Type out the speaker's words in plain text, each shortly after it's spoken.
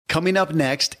Coming up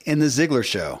next in The Ziglar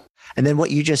Show. And then what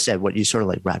you just said, what you sort of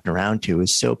like wrapped around to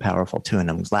is so powerful too. And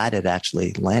I'm glad it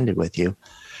actually landed with you,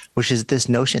 which is this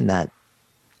notion that,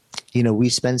 we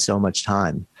spend so much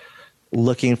time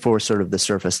looking for sort of the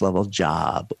surface level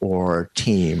job or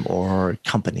team or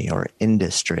company or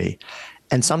industry.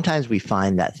 And sometimes we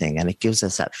find that thing and it gives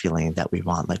us that feeling that we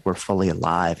want, like we're fully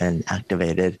alive and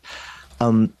activated.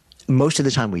 Most of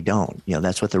the time we don't.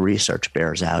 That's what the research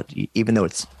bears out. Even though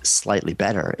it's slightly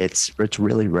better, it's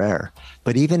really rare.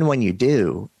 But even when you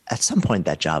do, at some point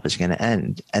that job is going to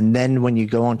end. And then when you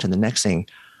go on to the next thing,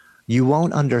 you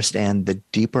won't understand the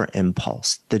deeper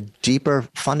impulse, the deeper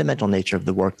fundamental nature of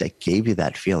the work that gave you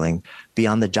that feeling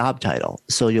beyond the job title.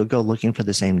 So you'll go looking for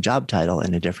the same job title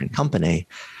in a different company.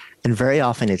 And very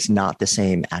often it's not the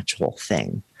same actual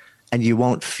thing. And you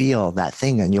won't feel that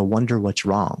thing and you'll wonder what's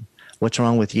wrong. What's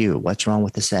wrong with you? What's wrong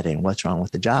with the setting? What's wrong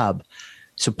with the job?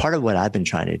 So part of what I've been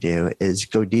trying to do is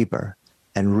go deeper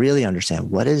and really understand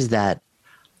what is that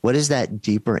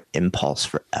deeper impulse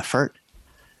for effort?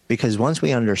 Because once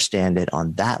we understand it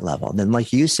on that level, then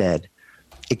like you said,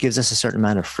 it gives us a certain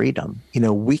amount of freedom.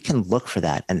 We can look for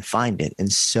that and find it in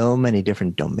so many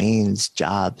different domains,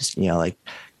 jobs, like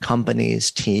companies,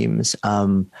 teams.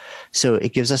 So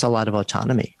it gives us a lot of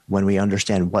autonomy when we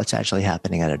understand what's actually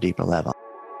happening at a deeper level.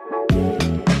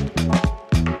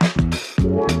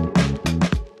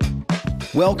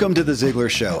 Welcome to The Ziglar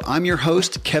Show. I'm your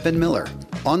host, Kevin Miller.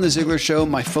 On The Ziglar Show,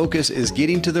 my focus is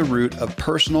getting to the root of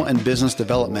personal and business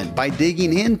development by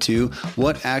digging into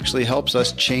what actually helps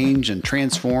us change and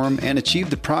transform and achieve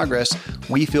the progress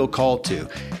we feel called to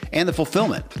and the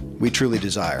fulfillment we truly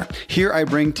desire. Here I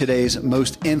bring today's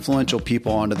most influential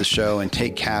people onto the show and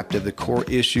take captive the core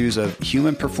issues of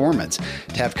human performance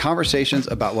to have conversations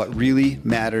about what really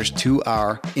matters to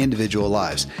our individual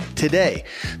lives. Today,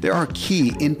 there are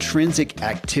key intrinsic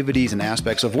activities and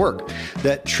aspects of work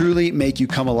that truly make you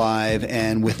come alive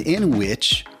and within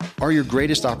which are your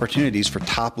greatest opportunities for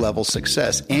top-level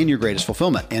success and your greatest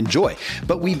fulfillment and joy.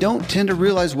 But we don't tend to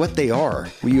realize what they are.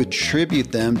 We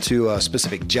attribute them to a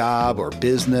specific job or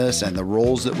business and the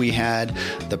roles that we had,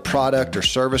 the product or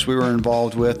service we were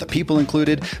involved with, the people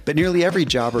included. But nearly every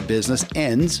job or business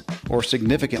ends or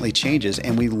significantly changes,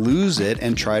 and we lose it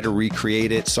and try to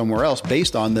recreate it somewhere else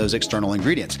based on those external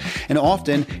ingredients, and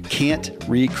often can't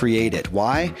recreate it.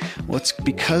 Why? Well, it's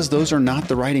because those are not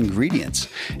the right ingredients.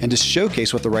 And to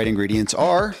showcase what the right ingredients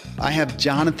are, I have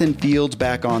Jonathan Fields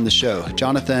back on the show.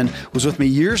 Jonathan was with me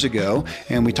years ago,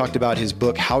 and we talked about his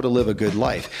book, How to Live a Good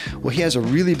Life. Well, he has a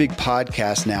really big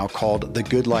podcast now called The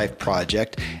Good Life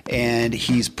Project, and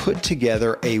he's put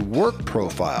together a work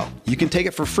profile. You can take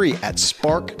it for free at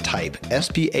SparkType,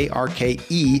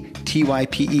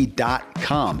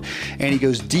 SparkeType.com. And he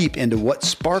goes deep into what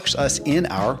sparks us in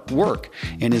our work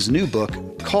in his new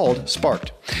book called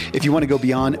Sparked. If you want to go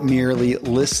beyond merely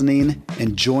listening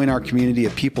and join our community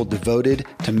of people devoted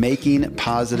to making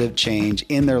positive change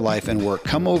in their life and work,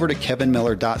 come over to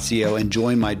kevinmiller.co and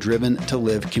join my Driven to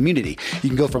Live community. You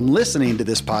can go from listening to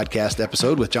this podcast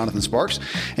episode with Jonathan Sparks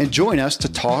and join us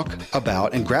to talk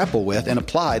about and grapple with and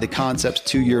apply the concepts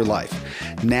to your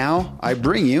life. Now I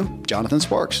bring you Jonathan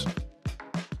Sparks.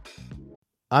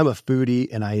 I'm a foodie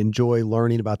and I enjoy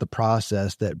learning about the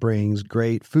process that brings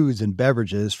great foods and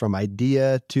beverages from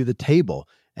idea to the table.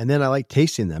 And then I like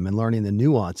tasting them and learning the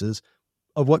nuances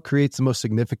of what creates the most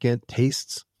significant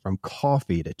tastes, from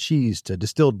coffee to cheese to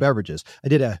distilled beverages. I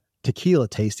did a tequila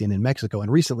tasting in Mexico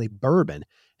and recently bourbon.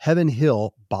 Heaven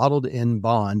Hill Bottled in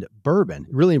Bond bourbon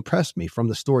really impressed me from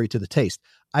the story to the taste.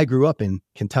 I grew up in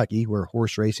Kentucky where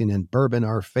horse racing and bourbon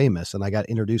are famous, and I got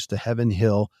introduced to Heaven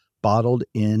Hill Bottled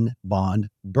in Bond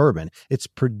bourbon. It's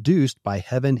produced by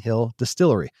Heaven Hill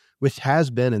Distillery, which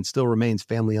has been and still remains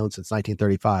family-owned since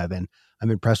 1935. And I'm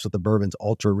impressed with the bourbon's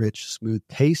ultra-rich, smooth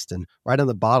taste. And right on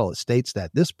the bottle, it states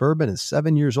that this bourbon is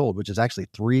 7 years old, which is actually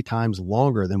 3 times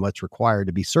longer than what's required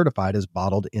to be certified as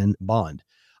Bottled in Bond.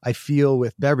 I feel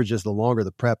with beverages, the longer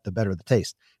the prep, the better the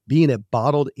taste. Being a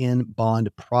Bottled in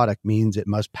Bond product means it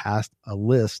must pass a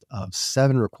list of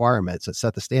 7 requirements that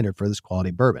set the standard for this quality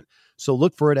bourbon. So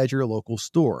look for it at your local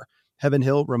store. Heaven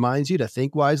Hill reminds you to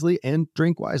think wisely and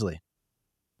drink wisely.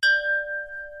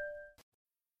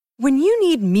 When you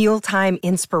need mealtime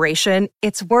inspiration,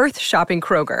 it's worth shopping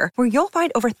Kroger, where you'll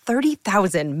find over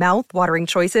 30,000 mouth-watering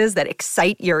choices that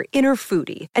excite your inner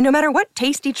foodie. And no matter what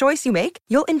tasty choice you make,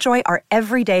 you'll enjoy our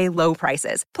everyday low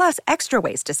prices, plus extra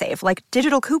ways to save, like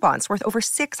digital coupons worth over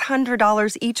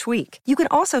 $600 each week. You can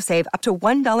also save up to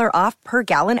 $1 off per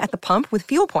gallon at the pump with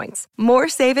fuel points. More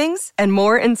savings and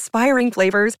more inspiring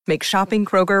flavors make shopping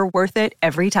Kroger worth it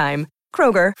every time.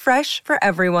 Kroger, fresh for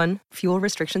everyone. Fuel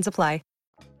restrictions apply.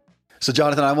 So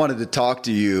Jonathan, I wanted to talk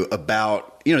to you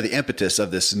about, the impetus of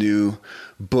this new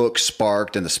book,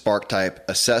 Sparked, and the Spark type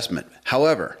assessment.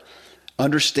 However,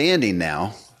 understanding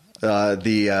now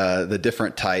the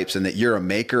different types and that you're a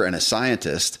maker and a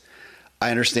scientist,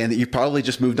 I understand that you probably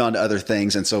just moved on to other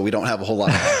things. And so we don't have a whole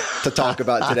lot to talk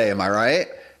about today. Am I right?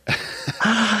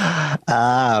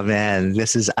 Man,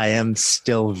 I am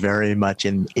still very much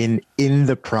in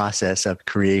the process of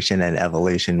creation and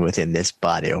evolution within this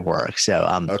body of work. So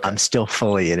I'm still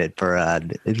fully in it for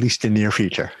at least the near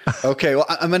future. Okay. Well,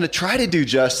 I'm going to try to do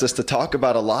justice to talk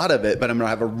about a lot of it, but I'm going to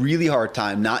have a really hard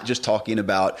time not just talking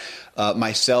about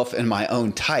myself and my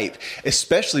own type,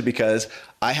 especially because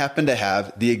I happen to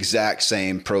have the exact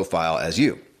same profile as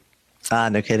you.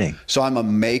 No kidding. So I'm a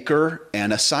maker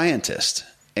and a scientist.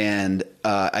 And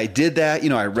I did that,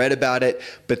 I read about it,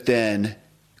 but then,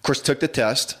 of course, took the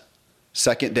test.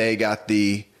 Second day, got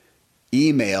the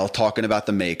email talking about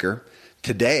the maker.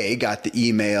 Today, got the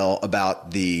email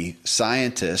about the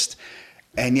scientist.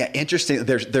 And yeah, interesting.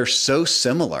 They're so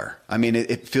similar. I mean,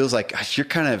 it feels like you're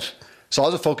kind of, so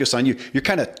I'll just focus on you. You're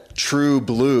kind of true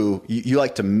blue. You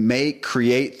like to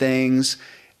create things.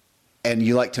 And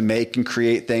you like to make and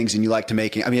create things, and you like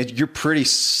to you're pretty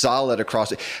solid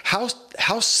across it.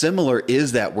 How similar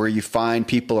is that, where you find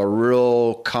people are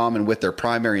real common with their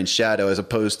primary and shadow, as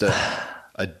opposed to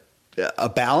a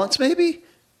balance? Maybe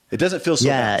it doesn't feel so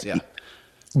balanced. Yeah.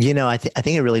 I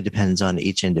think it really depends on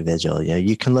each individual.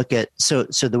 You can look at, so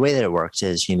the way that it works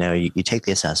is, you take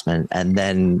the assessment and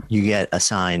then you get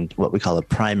assigned what we call a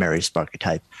primary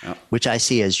Sparketype, which I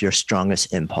see as your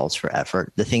strongest impulse for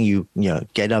effort. The thing you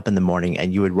get up in the morning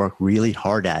and you would work really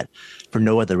hard at for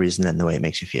no other reason than the way it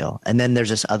makes you feel. And then there's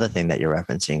this other thing that you're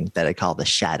referencing that I call the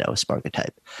shadow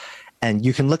Sparketype. And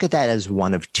you can look at that as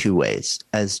one of two ways,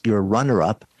 as your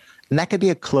runner-up. And that could be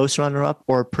a close runner-up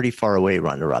or a pretty far away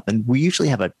runner-up. And we usually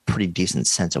have a pretty decent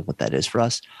sense of what that is for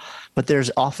us. But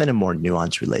there's often a more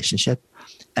nuanced relationship.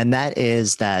 And that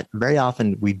is that very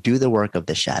often we do the work of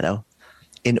the shadow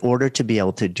in order to be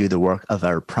able to do the work of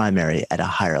our primary at a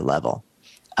higher level.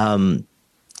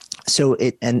 So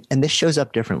this shows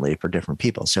up differently for different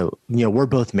people. So, we're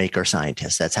both maker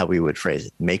scientists. That's how we would phrase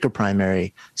it. Maker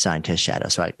primary, scientist shadow.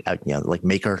 So I like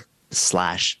maker /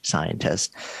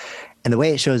 scientist. And the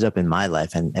way it shows up in my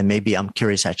life, and maybe I'm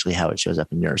curious actually how it shows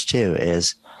up in yours too,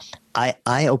 is I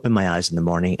open my eyes in the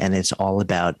morning and it's all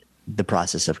about the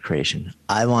process of creation.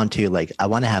 I want to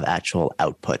have actual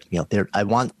output. I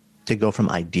want to go from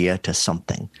idea to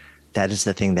something. That is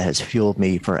the thing that has fueled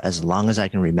me for as long as I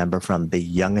can remember, from the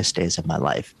youngest days of my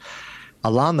life.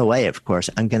 Along the way, of course,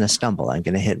 I'm going to stumble. I'm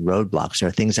going to hit roadblocks. There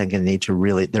are things I'm going to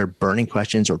need there are burning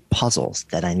questions or puzzles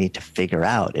that I need to figure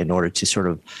out in order to sort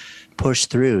of push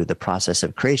through the process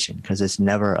of creation, because it's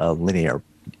never a linear,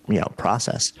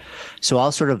 process. So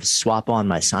I'll sort of swap on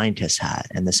my scientist hat,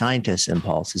 and the scientist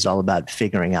impulse is all about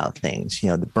figuring out things,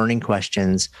 the burning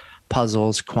questions,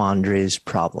 puzzles, quandaries,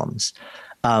 problems.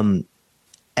 And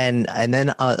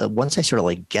then once I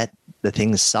sort of get the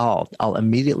things solved, I'll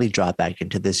immediately drop back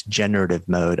into this generative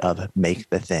mode of make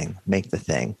the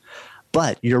thing.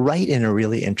 But you're right in a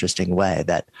really interesting way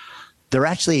that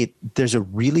there's a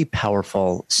really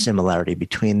powerful similarity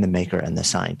between the maker and the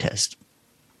scientist.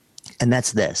 And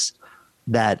that's this,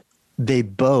 that they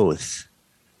both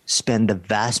spend the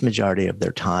vast majority of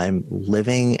their time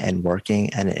living and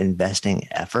working and investing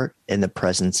effort in the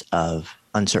presence of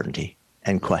uncertainty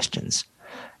and questions.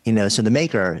 So the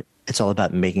maker, it's all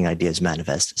about making ideas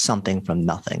manifest, something from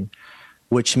nothing,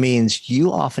 which means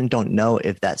you often don't know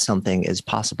if that something is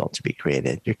possible to be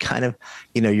created. You're kind of,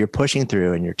 you're pushing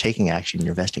through and you're taking action,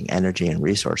 you're investing energy and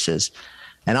resources.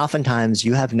 And oftentimes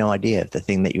you have no idea if the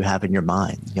thing that you have in your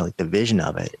mind, like the vision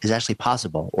of it, is actually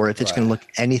possible, or if it's going to look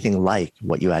anything like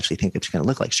what you actually think it's going to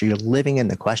look like. So you're living in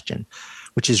the question,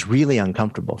 which is really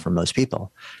uncomfortable for most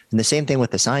people. And the same thing with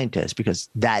the scientist, because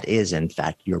that is, in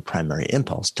fact, your primary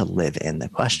impulse, to live in the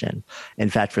question.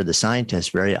 In fact, for the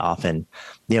scientist, very often,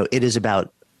 it is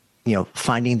about,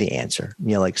 finding the answer,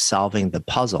 like solving the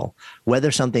puzzle. Whether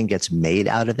something gets made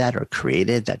out of that or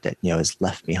created that is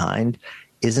left behind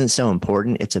isn't so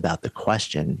important. It's about the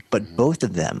question. But both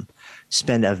of them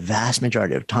spend a vast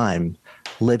majority of time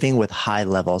living with high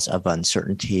levels of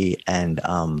uncertainty and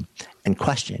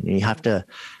question. And you have to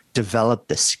develop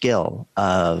the skill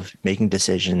of making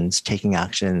decisions, taking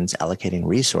actions, allocating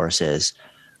resources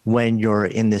when you're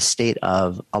in this state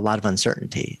of a lot of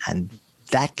uncertainty. And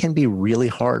that can be really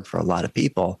hard for a lot of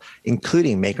people,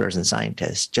 including makers and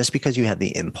scientists. Just because you have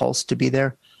the impulse to be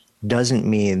there doesn't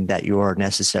mean that you're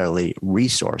necessarily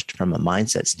resourced from a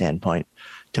mindset standpoint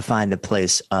to find a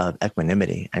place of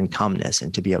equanimity and calmness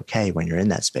and to be okay when you're in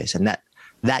that space. And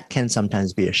that can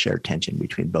sometimes be a shared tension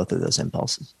between both of those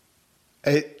impulses.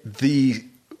 The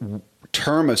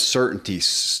term of certainty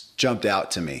jumped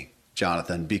out to me,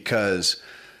 Jonathan, because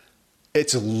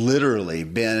it's literally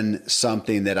been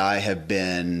something that I have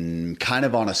been kind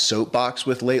of on a soapbox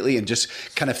with lately, and just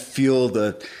kind of feel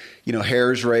the,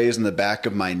 hairs raised in the back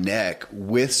of my neck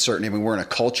with certainty. I mean, we're in a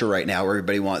culture right now where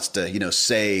everybody wants to,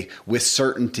 say with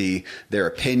certainty their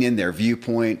opinion, their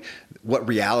viewpoint, what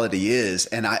reality is.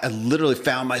 And I literally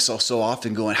found myself so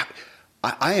often going,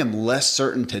 I am less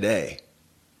certain today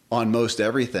on most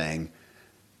everything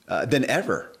than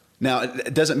ever. Now,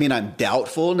 it doesn't mean I'm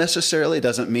doubtful necessarily. It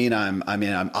doesn't mean I'm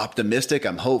optimistic,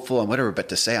 I'm hopeful and whatever, but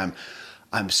to say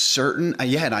I'm certain.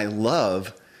 Yeah. And I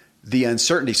love the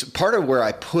uncertainty. So part of where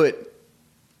I put,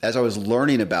 as I was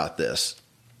learning about the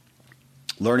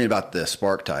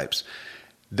spark types,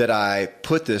 that I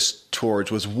put this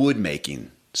towards was wood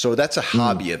making. So that's a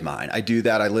hobby of mine. I do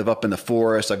that. I live up in the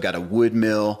forest. I've got a wood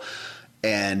mill.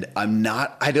 And I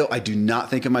do not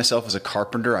think of myself as a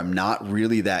carpenter. I'm not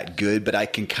really that good, but I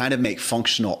can kind of make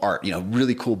functional art,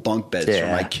 really cool bunk beds for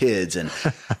my kids and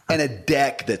a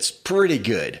deck that's pretty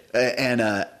good.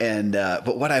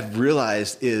 But what I've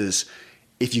realized is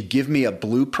if you give me a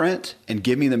blueprint and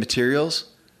give me the materials,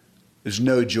 there's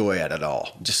no joy at it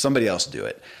all. Just somebody else do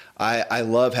it. I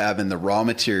love having the raw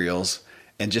materials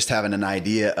and just having an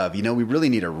idea of, we really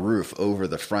need a roof over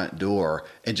the front door,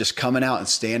 and just coming out and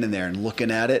standing there and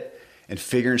looking at it and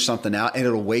figuring something out. And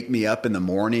it'll wake me up in the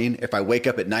morning. If I wake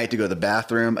up at night to go to the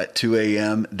bathroom at 2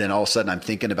 a.m., then all of a sudden I'm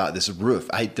thinking about this roof.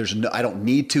 I don't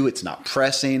need to, it's not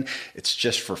pressing. It's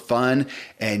just for fun.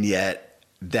 And yet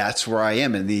that's where I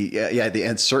am in the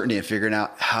uncertainty of figuring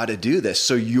out how to do this.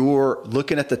 So you're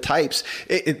looking at the types.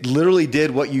 It literally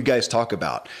did what you guys talk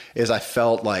about, is I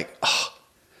felt like,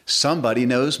 somebody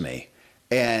knows me.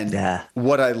 And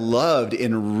what I loved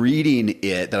in reading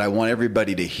it, that I want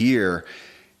everybody to hear,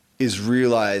 is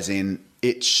realizing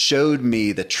it showed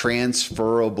me the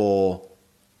transferable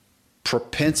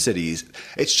propensities.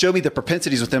 It showed me the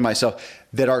propensities within myself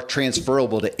that are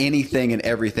transferable to anything and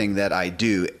everything that I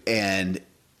do. And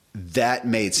that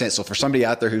made sense. So for somebody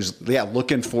out there who's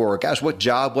looking for, gosh, what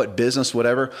job, what business,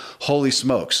 whatever, holy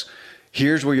smokes,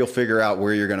 here's where you'll figure out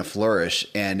where you're going to flourish.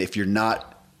 And if you're not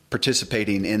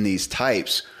participating in these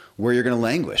types, where you're going to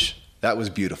languish. That was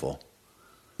beautiful.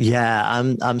 Yeah,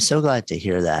 I'm so glad to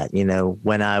hear that.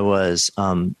 When I was,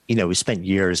 we spent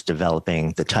years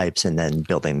developing the types and then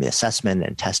building the assessment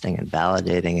and testing and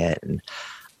validating it.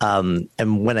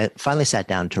 And when I finally sat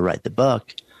down to write the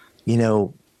book,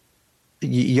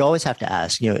 you always have to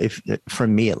ask, if, for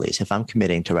me at least, if I'm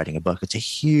committing to writing a book, it's a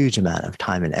huge amount of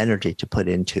time and energy to put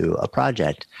into a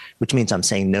project, which means I'm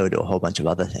saying no to a whole bunch of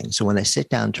other things. So when I sit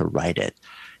down to write it,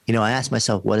 I ask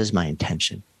myself, what is my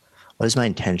intention? What is my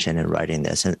intention in writing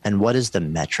this? And what is the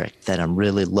metric that I'm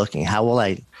really looking? How will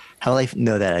I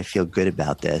know that I feel good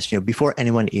about this, before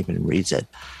anyone even reads it?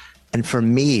 And for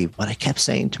me, what I kept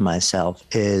saying to myself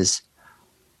is,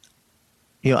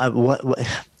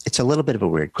 it's a little bit of a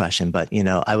weird question, but,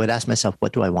 I would ask myself,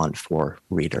 what do I want for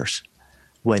readers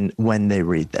when they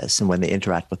read this and when they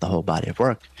interact with the whole body of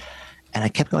work? And I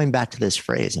kept going back to this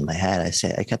phrase in my head.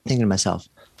 I kept thinking to myself,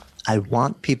 I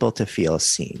want people to feel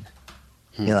seen,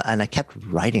 and I kept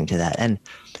writing to that. And,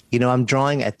 I'm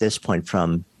drawing at this point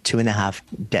from 2.5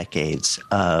 decades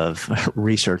of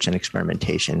research and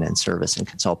experimentation and service and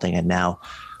consulting, and now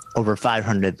over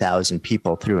 500,000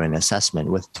 people through an assessment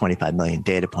with 25 million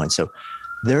data points. So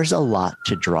there's a lot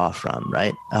to draw from,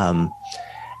 right?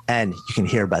 And you can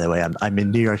hear, by the way, I'm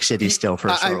in New York City still for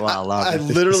a short while. I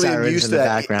literally am used to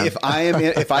that. If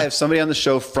I have somebody on the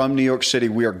show from New York City,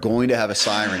 we are going to have a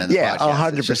siren in the podcast.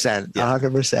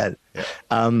 100%.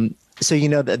 Yeah. So,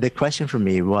 the question for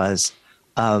me was,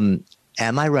 am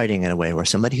I writing in a way where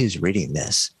somebody who's reading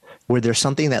this, where there's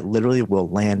something that literally will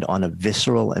land on a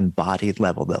visceral, embodied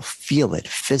level, they'll feel it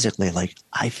physically, like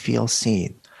I feel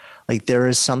seen. Like there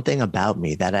is something about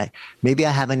me that maybe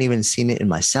I haven't even seen it in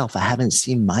myself. I haven't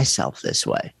seen myself this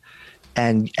way.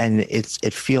 And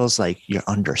it feels like you're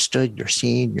understood, you're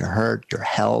seen, you're heard, you're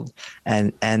held.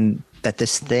 And that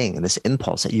this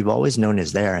impulse that you've always known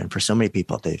is there, and for so many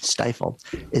people they've stifled,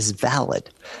 is valid.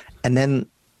 And then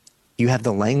you have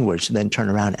the language to then turn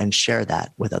around and share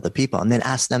that with other people, and then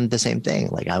ask them the same thing.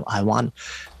 Like, I want to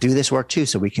do this work too,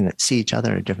 so we can see each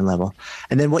other at a different level.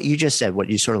 And then what you just said, what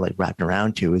you sort of like wrapped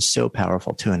around to, is so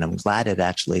powerful too. And I'm glad it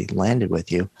actually landed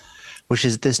with you, which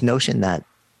is this notion that,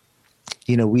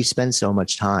 we spend so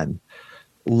much time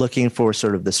looking for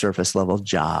sort of the surface level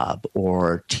job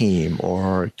or team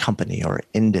or company or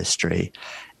industry.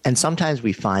 And sometimes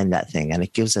we find that thing and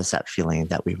it gives us that feeling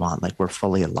that we want, like we're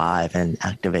fully alive and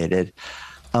activated.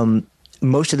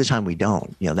 Most of the time we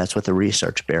don't. That's what the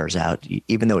research bears out.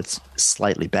 Even though it's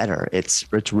slightly better, it's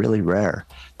really rare.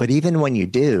 But even when you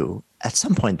do, at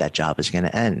some point that job is going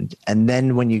to end. And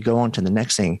then when you go on to the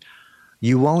next thing,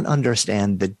 you won't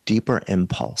understand the deeper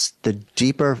impulse, the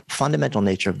deeper fundamental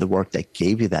nature of the work that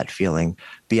gave you that feeling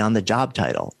beyond the job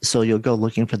title. So you'll go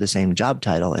looking for the same job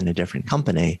title in a different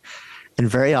company. And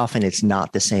very often it's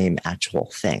not the same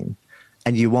actual thing.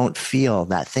 And you won't feel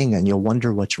that thing and you'll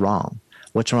wonder what's wrong.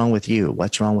 What's wrong with you?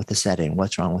 What's wrong with the setting?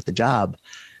 What's wrong with the job?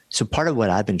 So part of what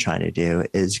I've been trying to do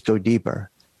is go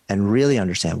deeper and really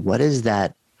understand what is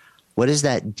that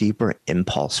deeper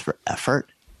impulse for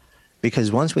effort?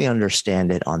 Because once we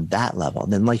understand it on that level,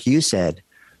 then like you said,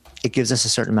 it gives us a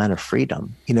certain amount of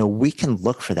freedom. We can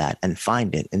look for that and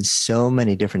find it in so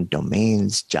many different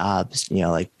domains, jobs,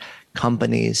 like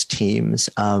companies, teams.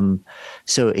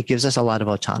 So it gives us a lot of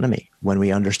autonomy when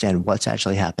we understand what's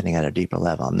actually happening at a deeper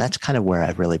level. And that's kind of where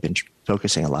I've really been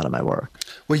focusing a lot of my work.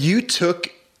 Well, you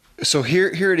took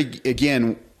your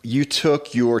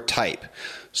type.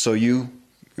 So you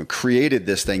created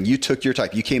this thing. You took your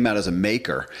type. You came out as a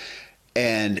maker.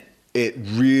 And it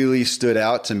really stood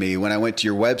out to me when I went to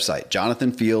your website,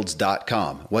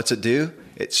 jonathanfields.com. What's it do?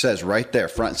 It says right there,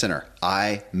 front and center,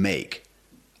 I make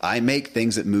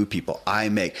things that move people. I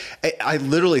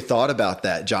literally thought about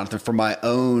that, Jonathan, for my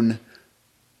own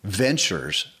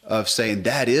ventures of saying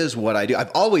that is what I do.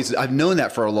 I've known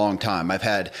that for a long time. I've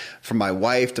had, from my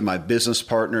wife to my business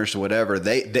partners to whatever,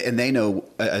 they know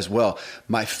as well.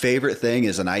 My favorite thing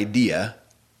is an idea,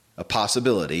 a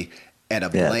possibility, and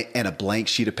a blank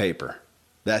sheet of paper.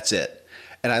 That's it.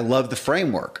 And I love the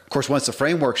framework. Of course, once the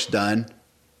framework's done,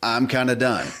 I'm kind of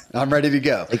done. I'm ready to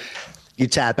go. Like, you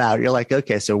tap out. You're like,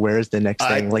 okay, so where's the next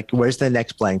thing? Where's the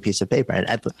next blank piece of paper?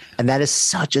 And that is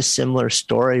such a similar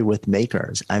story with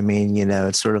makers. I mean,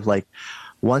 it's sort of like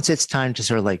once it's time to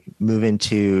sort of like move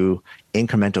into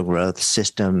incremental growth,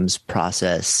 systems,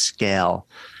 process, scale,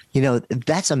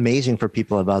 that's amazing for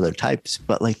people of other types.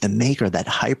 But like the maker, that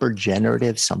hyper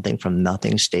generative something from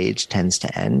nothing stage tends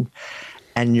to end.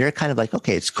 And you're kind of like,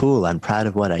 okay, it's cool. I'm proud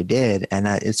of what I did. And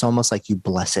it's almost like you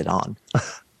bless it on.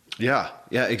 Yeah,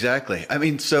 exactly. I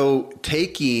mean, so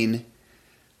again,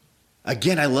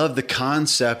 I love the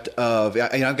concept of,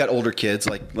 I've got older kids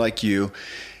like you.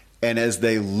 And as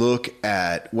they look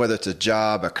at whether it's a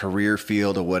job, a career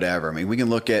field, or whatever, I mean, we can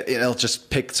look at,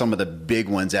 just pick some of the big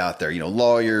ones out there,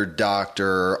 lawyer,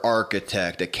 doctor,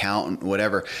 architect, accountant,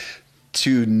 whatever,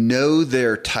 to know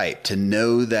their type, to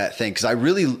know that thing. Because I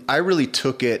really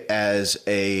took it as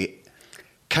a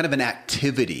kind of an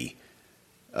activity,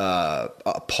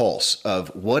 a pulse of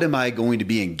what am I going to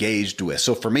be engaged with?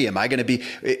 So for me, am I going to be,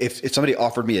 if somebody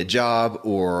offered me a job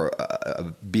or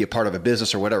be a part of a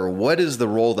business or whatever, what is the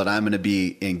role that I'm going to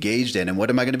be engaged in? And what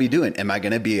am I going to be doing? Am I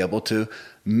going to be able to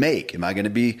make? Am I going to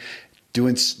be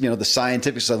doing, the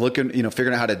scientific stuff, looking,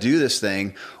 figuring out how to do this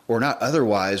thing or not?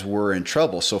 Otherwise, we're in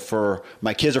trouble. So for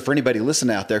my kids or for anybody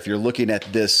listening out there, if you're looking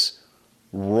at this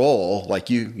role, like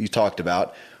you talked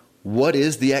about, what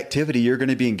is the activity you're going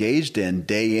to be engaged in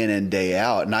and day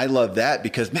out? And I love that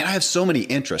because, man, I have so many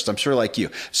interests. I'm sure like you,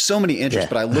 so many interests,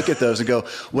 but I look at those and go,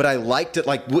 would I like to,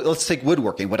 like, let's take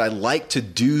woodworking. Would I like to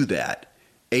do that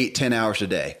 8-10 hours a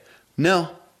day? No,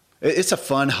 it's a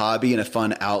fun hobby and a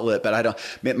fun outlet, but I don't,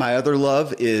 my other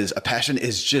love is a passion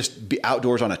is just be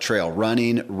outdoors on a trail,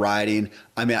 running, riding.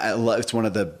 I mean, it's one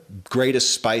of the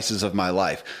greatest spices of my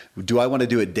life. Do I want to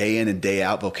do it day in and day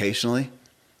out vocationally?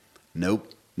 Nope.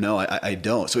 No, I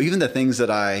don't. So even the things that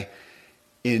I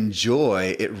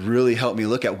enjoy, it really helped me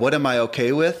look at what am I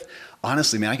okay with?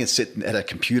 Honestly, man, I can sit at a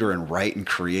computer and write and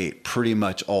create pretty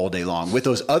much all day long with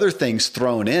those other things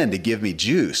thrown in to give me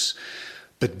juice.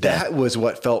 But that was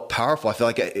what felt powerful. I feel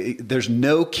like there's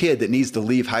no kid that needs to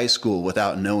leave high school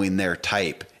without knowing their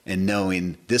type and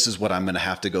knowing this is what I'm going to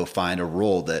have to go find a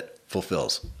role that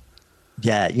fulfills.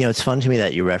 Yeah. It's fun to me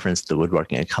that you referenced the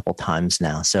woodworking a couple times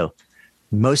now. So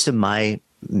most of my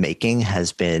making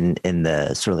has been in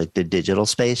the sort of like the digital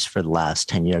space for the last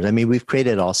 10 years. I mean, we've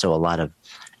created also a lot of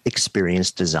experience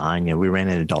design. We ran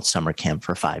an adult summer camp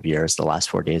for 5 years, the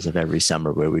last 4 days of every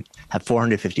summer, where we have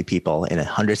 450 people in a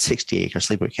 160-acre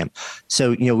sleepaway camp.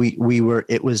 So, we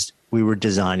were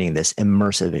designing this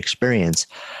immersive experience,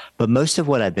 but most of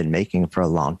what I've been making for a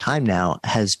long time now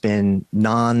has been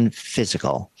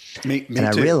non-physical. Me and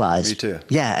I too. realized, Me too.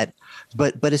 Yeah.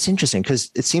 But it's interesting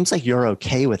because it seems like you're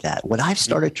okay with that. What I've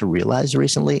started to realize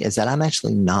recently is that I'm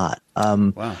actually not.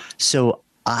 Wow. So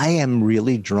I am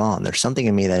really drawn. There's something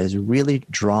in me that is really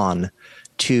drawn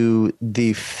to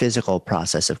the physical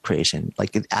process of creation,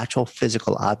 like the actual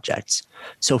physical objects.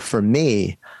 So for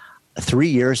me, 3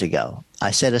 years ago,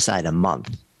 I set aside a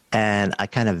month and I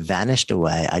kind of vanished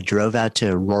away. I drove out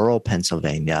to rural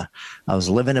Pennsylvania. I was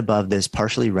living above this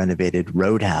partially renovated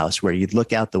roadhouse where you'd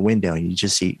look out the window and you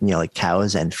just see, like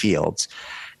cows and fields.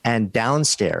 And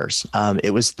downstairs,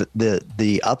 it was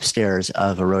the upstairs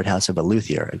of a roadhouse of a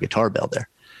luthier, a guitar builder.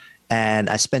 And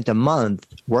I spent a month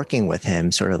working with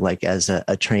him sort of like as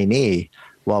a trainee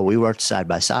while we worked side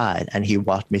by side. And he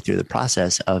walked me through the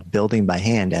process of building by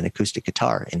hand an acoustic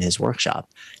guitar in his workshop,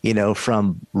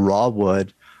 from raw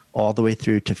wood all the way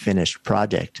through to finished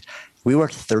project. We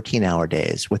worked 13-hour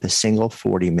days with a single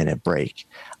 40-minute break.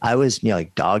 I was,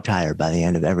 like dog tired by the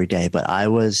end of every day, but I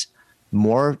was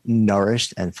more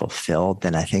nourished and fulfilled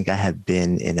than I think I have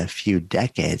been in a few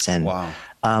decades. And wow.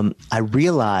 I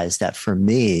realized that for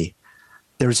me,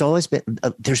 there's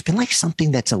been like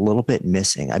something that's a little bit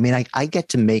missing. I mean, I get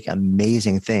to make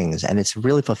amazing things and it's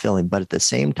really fulfilling, but at the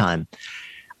same time,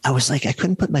 I was like, I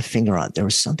couldn't put my finger on it. There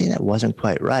was something that wasn't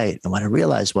quite right. And what I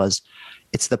realized was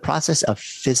it's the process of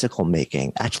physical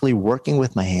making, actually working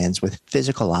with my hands with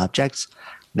physical objects.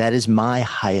 That is my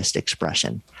highest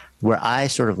expression, where I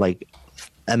sort of like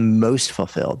am most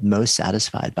fulfilled, most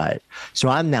satisfied by it. So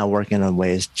I'm now working on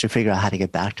ways to figure out how to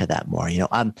get back to that more.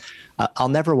 I'll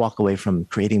never walk away from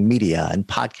creating media and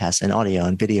podcasts and audio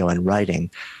and video and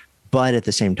writing. But at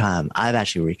the same time, I've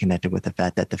actually reconnected with the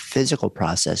fact that the physical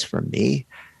process for me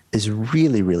is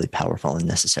really, really powerful and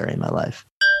necessary in my life.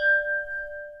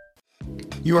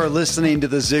 You are listening to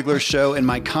The Ziglar Show and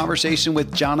my conversation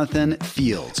with Jonathan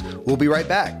Fields. We'll be right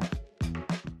back.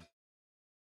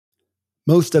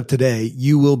 Most of today,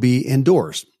 you will be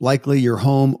indoors, likely your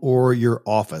home or your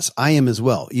office. I am as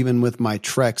well. Even with my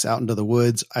treks out into the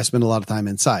woods, I spend a lot of time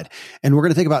inside. And we're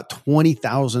going to take about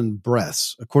 20,000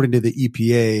 breaths. According to the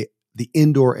EPA, the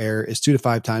indoor air is 2 to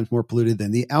 5 times more polluted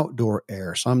than the outdoor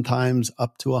air, sometimes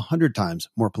up to 100 times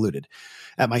more polluted.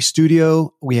 At my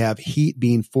studio, we have heat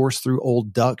being forced through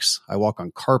old ducts. I walk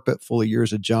on carpet full of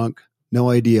years of junk. No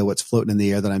idea what's floating in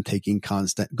the air that I'm taking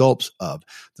constant gulps of.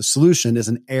 The solution is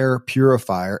an air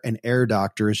purifier, and Air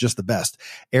Doctor is just the best.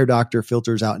 Air Doctor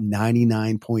filters out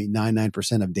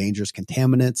 99.99% of dangerous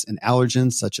contaminants and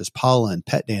allergens such as pollen,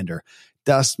 pet dander,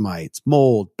 dust mites,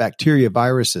 mold, bacteria,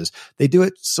 viruses. They do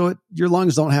it so your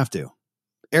lungs don't have to.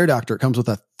 Air Doctor comes with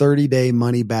a 30-day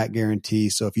money-back guarantee,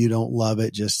 so if you don't love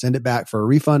it, just send it back for a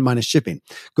refund minus shipping.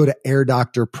 Go to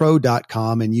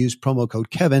airdoctorpro.com and use promo code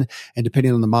Kevin, and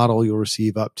depending on the model, you'll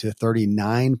receive up to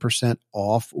 39%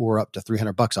 off or up to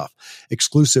 $300 off.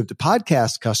 Exclusive to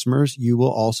podcast customers, you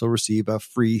will also receive a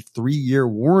free 3-year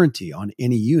warranty on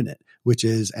any unit, which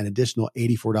is an additional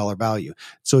 $84 value.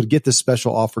 So to get this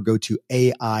special offer, go to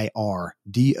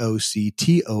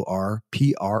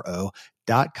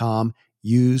airdoctorpro.com.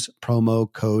 Use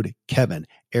promo code Kevin,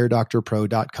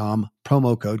 airdoctorpro.com,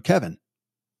 promo code Kevin.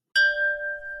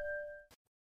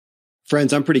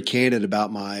 Friends, I'm pretty candid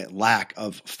about my lack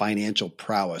of financial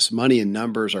prowess. Money and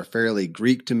numbers are fairly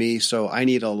Greek to me, so I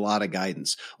need a lot of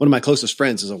guidance. One of my closest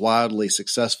friends is a wildly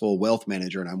successful wealth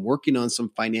manager, and I'm working on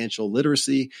some financial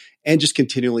literacy and just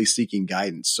continually seeking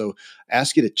guidance. So I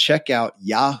ask you to check out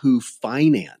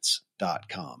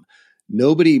yahoofinance.com.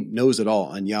 Nobody knows it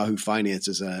all, and Yahoo Finance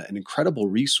is an incredible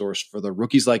resource for the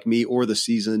rookies like me or the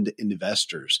seasoned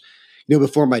investors.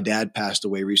 Before my dad passed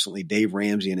away recently, Dave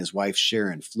Ramsey and his wife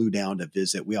Sharon flew down to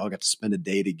visit. We all got to spend a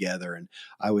day together, and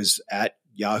I was at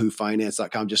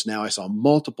yahoofinance.com just now. I saw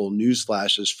multiple news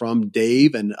flashes from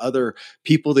Dave and other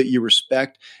people that you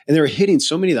respect, and they're hitting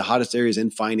so many of the hottest areas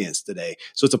in finance today.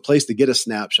 So it's a place to get a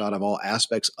snapshot of all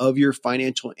aspects of your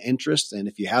financial interests, and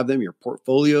if you have them, your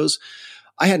portfolios.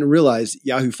 I hadn't realized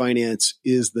Yahoo Finance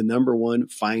is the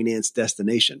 #1 finance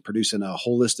destination, producing a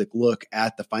holistic look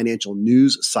at the financial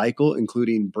news cycle,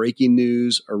 including breaking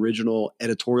news, original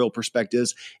editorial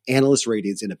perspectives, analyst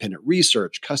ratings, independent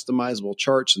research, customizable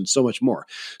charts, and so much more.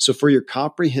 So for your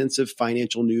comprehensive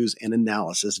financial news and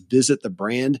analysis, visit the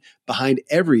brand behind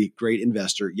every great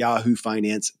investor,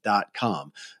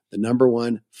 yahoofinance.com, the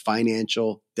 #1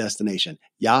 financial destination,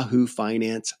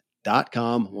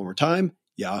 yahoofinance.com. One more time,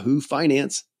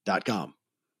 yahoofinance.com.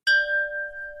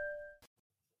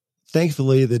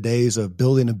 Thankfully, the days of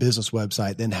building a business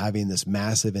website, then having this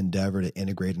massive endeavor to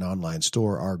integrate an online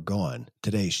store are gone.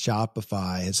 Today,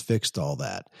 Shopify has fixed all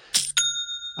that.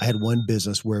 I had one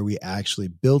business where we actually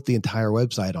built the entire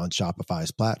website on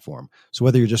Shopify's platform. So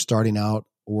whether you're just starting out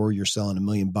or you're selling $1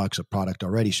 million of product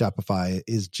already, Shopify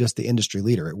is just the industry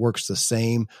leader. It works the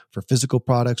same for physical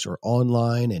products or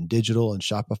online and digital, and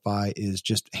Shopify is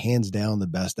just hands down the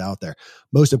best out there.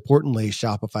 Most importantly,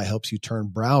 Shopify helps you turn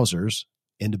browsers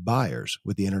into buyers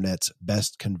with the internet's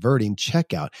best converting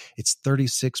checkout. It's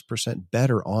 36%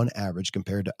 better on average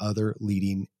compared to other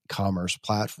leading commerce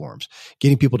platforms.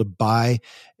 Getting people to buy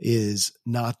is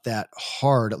not that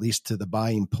hard, at least to the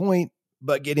buying point,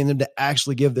 but getting them to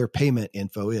actually give their payment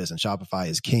info is, and Shopify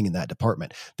is king in that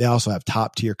department. They also have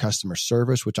top tier customer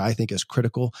service, which I think is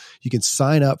critical. You can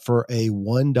sign up for a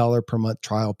 $1 per month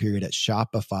trial period at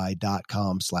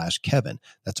shopify.com/Kevin.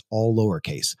 That's all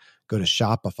lowercase. Go to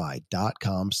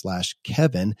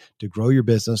shopify.com/Kevin to grow your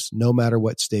business no matter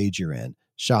what stage you're in.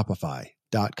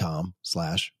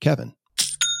 Shopify.com/Kevin.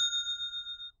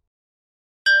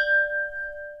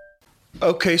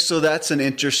 Okay, so that's an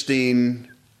interesting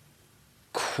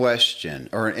question,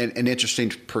 or an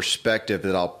interesting perspective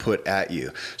that I'll put at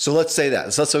you. So let's say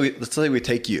that. Let's say we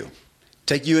take you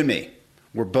and me.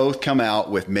 We're both come out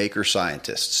with maker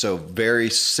scientists, so very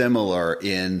similar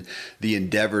in the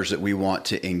endeavors that we want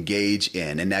to engage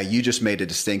in. And now you just made a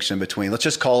distinction between, let's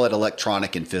just call it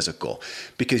electronic and physical,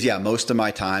 because most of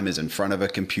my time is in front of a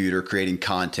computer creating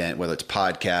content, whether it's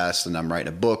podcasts, and I'm writing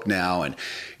a book now, and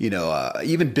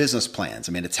even business plans.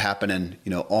 I mean, it's happening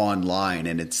online,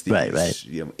 and it's these, right.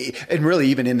 And really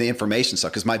even in the information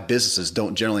stuff, because my businesses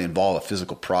don't generally involve a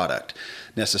physical product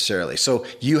necessarily. So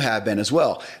you have been as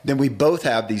well. Then we both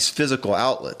have these physical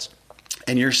outlets,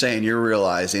 and you're saying you're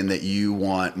realizing that you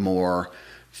want more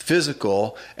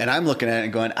physical, and I'm looking at it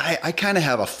and going, I kind of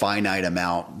have a finite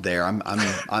amount there. I'm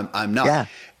not. Yeah.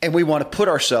 And we want to put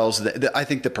ourselves, I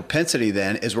think the propensity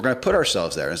then is we're going to put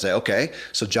ourselves there and say, okay,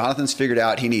 so Jonathan's figured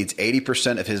out he needs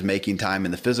 80% of his making time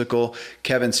in the physical.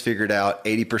 Kevin's figured out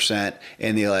 80%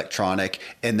 in the electronic,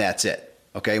 and that's it.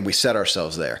 Okay, we set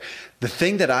ourselves there. The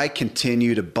thing that I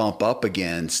continue to bump up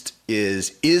against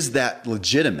is that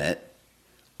legitimate,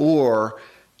 or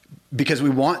because we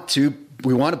want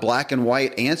a black and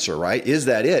white answer, right? Is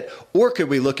that it? Or could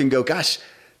we look and go, gosh,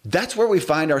 that's where we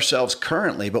find ourselves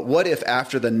currently, but what if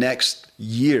after the next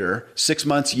year, 6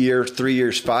 months, year, 3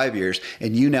 years, 5 years,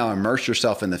 and you now immerse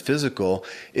yourself in the physical,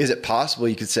 is it possible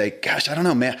you could say, gosh, I don't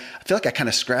know, man, I feel like I kind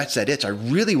of scratched that itch. I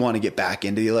really want to get back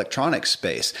into the electronic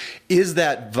space. Is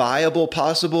that viable,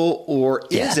 possible, or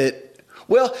is it?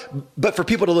 Well, but for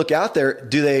people to look out there,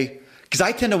 do they? Because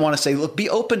I tend to want to say, look,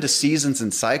 be open to seasons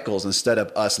and cycles instead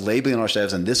of us labeling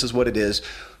ourselves, and this is what it is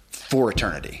for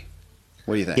eternity.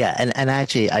 What do you think? Yeah, and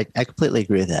actually, I completely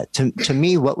agree with that. To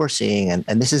me, what we're seeing,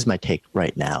 and this is my take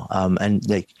right now, and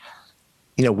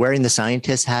wearing the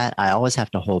scientist hat, I always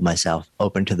have to hold myself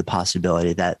open to the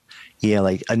possibility that,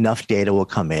 enough data will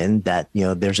come in that,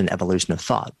 there's an evolution of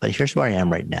thought. But here's where I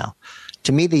am right now.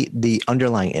 To me, the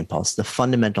underlying impulse, the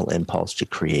fundamental impulse to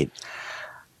create,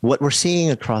 what we're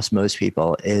seeing across most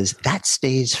people is that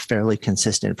stays fairly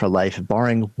consistent for life,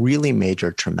 barring really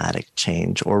major traumatic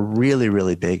change or really,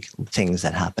 really big things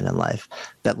that happen in life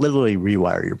that literally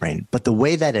rewire your brain. But the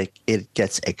way that it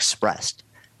gets expressed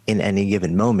in any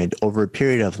given moment over a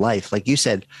period of life, like you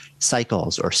said,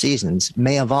 cycles or seasons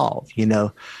may evolve.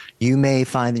 You may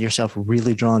find yourself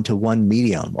really drawn to one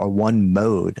medium or one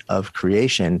mode of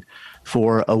creation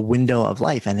for a window of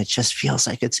life, and it just feels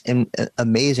like it's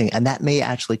amazing, and that may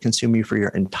actually consume you for your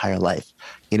entire life.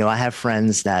 I have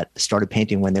friends that started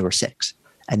painting when they were 6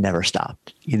 and never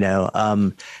stopped,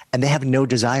 and they have no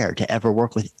desire to ever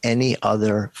work with any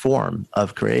other form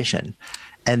of creation.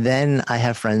 And then I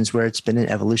have friends where it's been an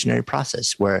evolutionary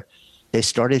process where they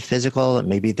started physical, and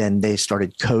maybe then they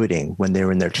started coding when they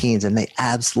were in their teens, and they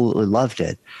absolutely loved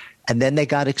it. And then they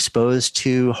got exposed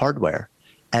to hardware.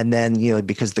 And then,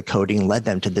 because the coding led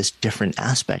them to this different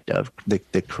aspect of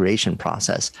the creation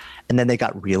process. And then they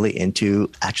got really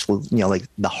into actual,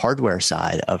 the hardware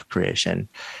side of creation.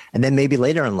 And then maybe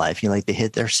later in life, they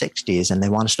hit their 60s and they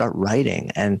want to start writing.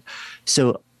 And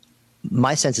so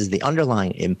my sense is the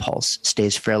underlying impulse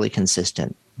stays fairly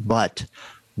consistent, but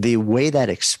the way that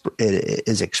it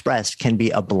is expressed can be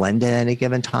a blend at any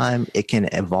given time. It can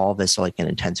evolve as like an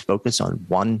intense focus on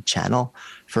one channel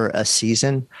for a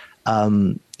season.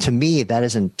 To me, that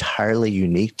is entirely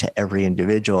unique to every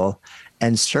individual,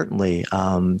 and certainly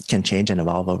can change and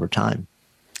evolve over time.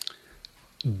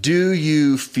 Do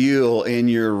you feel in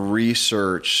your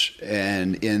research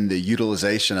and in the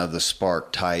utilization of the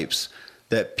Spark types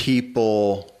that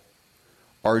people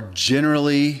are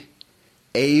generally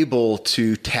able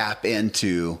to tap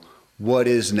into what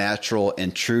is natural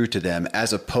and true to them,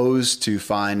 as opposed to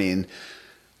finding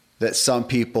that some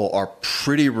people are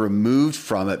pretty removed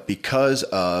from it because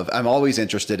of, I'm always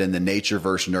interested in the nature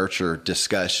versus nurture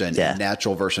discussion,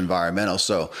 natural versus environmental.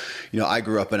 So, I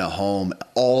grew up in a home,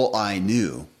 all I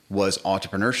knew was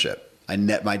entrepreneurship.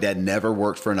 My dad never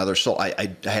worked for another soul.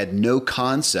 I had no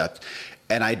concept,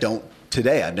 and I don't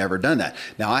today. I've never done that.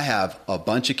 Now I have a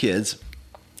bunch of kids,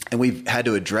 and we've had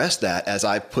to address that as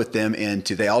I put them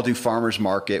into, they all do farmers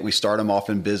market. We start them off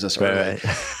in business early. Right.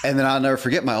 And then I'll never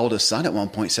forget, my oldest son at one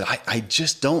point said, I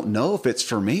just don't know if it's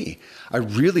for me. I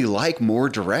really like more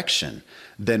direction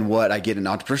than what I get in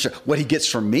entrepreneurship, what he gets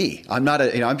from me. I'm not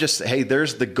I'm just, hey,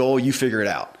 there's the goal, you figure it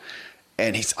out.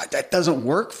 And he's like, that doesn't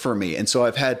work for me. And so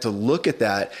I've had to look at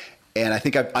that. And I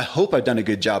think I hope I've done a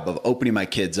good job of opening my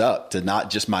kids up to not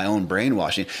just my own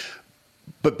brainwashing.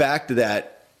 But back to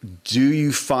that, do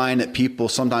you find that people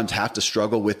sometimes have to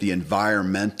struggle with the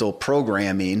environmental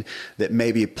programming that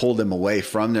maybe pull them away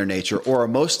from their nature? Or are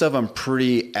most of them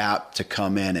pretty apt to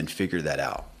come in and figure that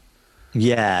out?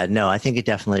 Yeah, no, I think it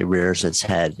definitely rears its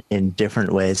head in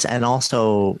different ways. And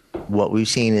also what we've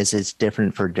seen is it's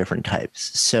different for different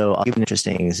types. So I'll give an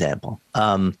interesting example.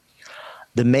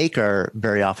 The maker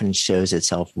very often shows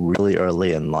itself really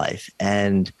early in life.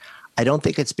 And I don't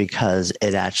think it's because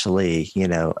it actually,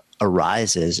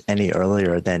 arises any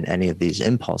earlier than any of these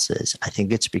impulses. I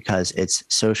think it's because it's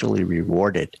socially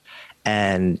rewarded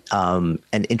and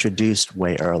introduced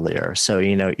way earlier. So,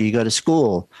 you go to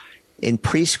school, in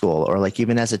preschool, or like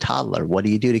even as a toddler, what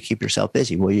do you do to keep yourself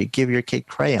busy? Well, you give your kid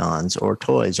crayons or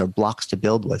toys or blocks to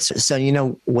build with.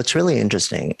 So, what's really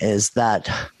interesting is that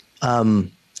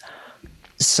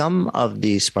some of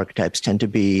these sparketypes tend to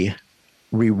be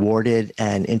rewarded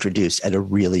and introduced at a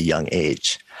really young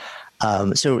age.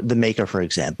 So the maker, for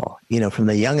example, from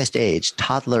the youngest age,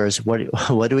 toddlers,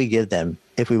 what do we give them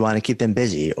if we want to keep them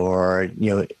busy or,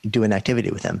 do an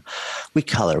activity with them? We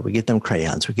color, we give them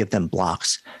crayons, we give them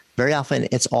blocks. Very often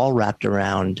it's all wrapped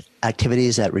around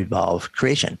activities that revolve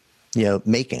creation,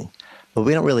 making. But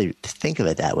we don't really think of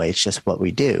it that way. It's just what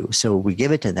we do. So we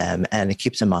give it to them and it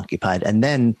keeps them occupied. And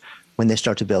then when they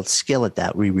start to build skill at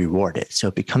that, we reward it. So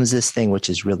it becomes this thing which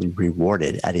is really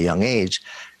rewarded at a young age.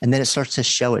 And then it starts to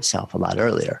show itself a lot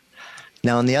earlier.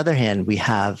 Now, on the other hand, we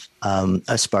have a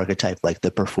sparketype like the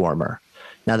performer.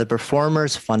 Now, the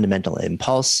performer's fundamental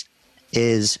impulse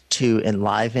is to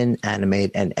enliven,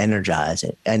 animate, and energize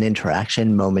an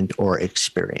interaction, moment, or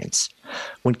experience.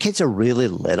 When kids are really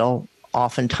little,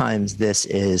 oftentimes this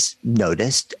is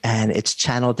noticed and it's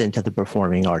channeled into the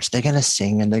performing arts. They're going to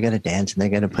sing and they're going to dance and they're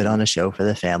going to put on a show for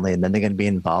the family, and then they're going to be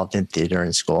involved in theater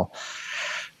in school.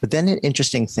 But then an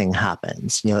interesting thing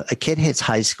happens. A kid hits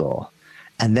high school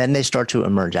and then they start to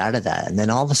emerge out of that. And then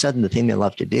all of a sudden, the thing they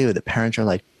love to do, the parents are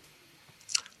like,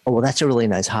 oh, well, that's a really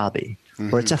nice hobby.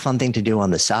 Or it's a fun thing to do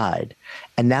on the side.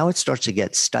 And now it starts to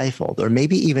get stifled. Or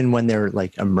maybe even when they're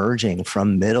like emerging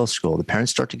from middle school, the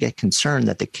parents start to get concerned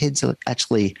that the kids are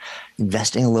actually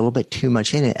investing a little bit too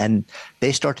much in it. And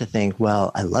they start to think,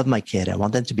 well, I love my kid. I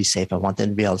want them to be safe. I want them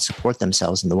to be able to support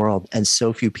themselves in the world. And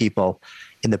so few people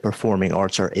in the performing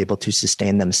arts are able to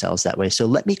sustain themselves that way. So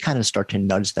let me kind of start to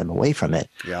nudge them away from it.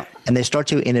 Yeah. And they start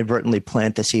to inadvertently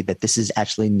plant the seed that this is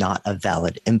actually not a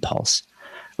valid impulse.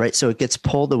 Right. So it gets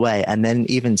pulled away and then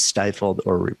even stifled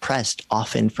or repressed,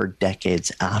 often for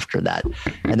decades after that.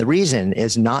 And the reason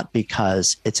is not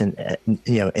because it's an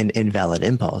invalid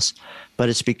impulse, but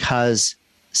it's because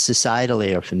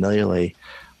societally or familiarly,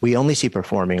 we only see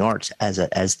performing arts as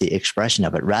the expression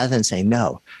of it, rather than saying,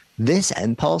 no, this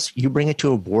impulse, you bring it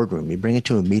to a boardroom, you bring it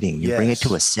to a meeting, you bring it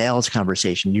to a sales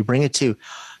conversation, you bring it to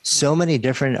so many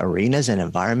different arenas and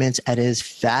environments. It is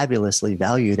fabulously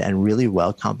valued and really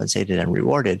well compensated and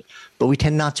rewarded, but we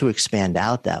tend not to expand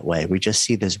out that way. We just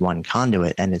see this one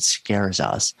conduit and it scares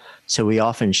us. So we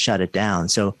often shut it down.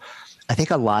 So I think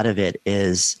a lot of it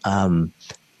is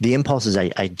the impulses,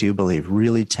 I do believe,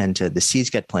 really tend to, the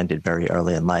seeds get planted very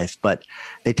early in life, but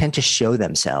they tend to show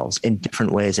themselves in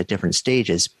different ways at different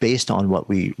stages based on what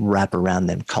we wrap around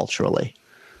them culturally.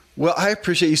 Well, I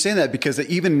appreciate you saying that, because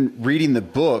even reading the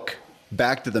book,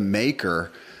 Back to the Maker,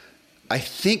 I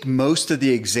think most of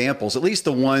the examples, at least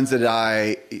the ones that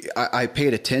I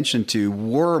paid attention to,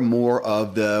 were more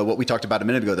of what we talked about a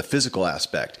minute ago, the physical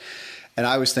aspect. And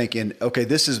I was thinking, okay,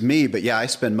 this is me, but I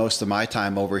spend most of my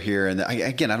time over here. And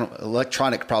again,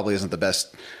 electronic probably isn't the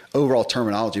best overall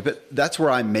terminology, but that's where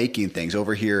I'm making things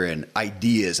over here, in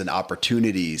ideas and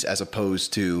opportunities, as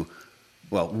opposed to,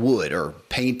 wood or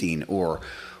painting or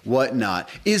whatnot.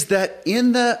 Is that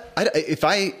in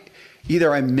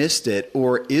either I missed it,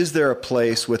 or is there a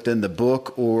place within the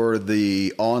book or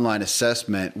the online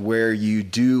assessment where you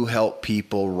do help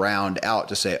people round out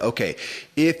to say, okay,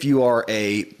 if you are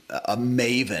a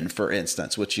maven, for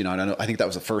instance, which, you know, I think that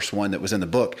was the first one that was in the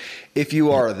book. If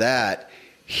you are that,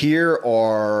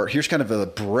 here's kind of a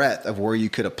breadth of where you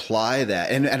could apply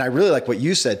that. And I really like what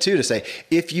you said too, to say,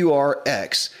 if you are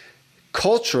X,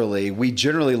 culturally, we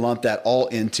generally lump that all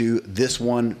into this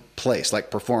one place, like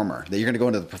performer, that you're going to go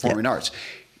into the performing arts.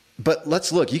 But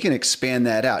let's look, you can expand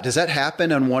that out. Does that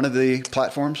happen on one of the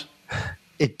platforms?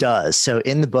 It does. So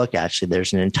in the book, actually,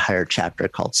 there's an entire chapter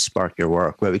called Spark Your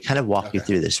Work, where we kind of walk you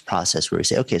through this process where we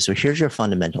say, okay, so here's your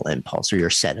fundamental impulse or your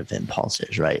set of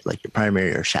impulses, right? Like your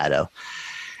primary or shadow.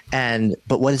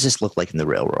 But what does this look like in the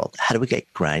real world? How do we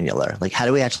get granular? Like, how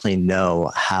do we actually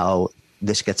know how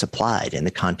this gets applied in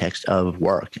the context of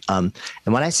work? And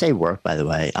when I say work, by the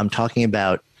way, I'm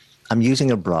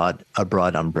using a broad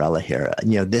umbrella here.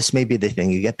 You know, this may be the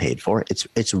thing you get paid for.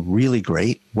 It's really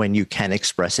great when you can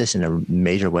express this in a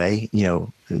major way, you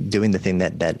know, doing the thing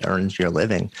that earns your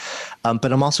living.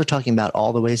 But I'm also talking about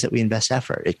all the ways that we invest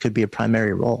effort. It could be a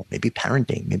primary role, maybe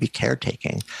parenting, maybe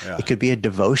caretaking. Yeah. It could be a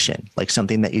devotion, like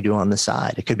something that you do on the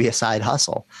side. It could be a side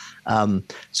hustle.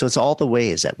 So it's all the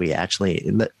ways that we actually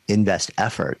invest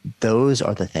effort. Those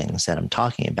are the things that I'm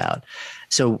talking about.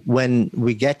 So when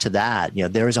we get to that, you know,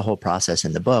 there is a whole process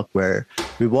in the book where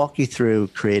we walk you through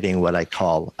creating what I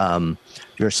call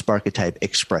your Sparketype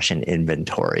expression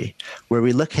inventory, where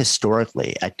we look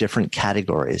historically at different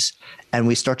categories and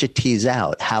we start to tease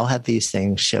out how have these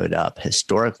things showed up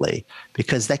historically,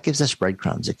 because that gives us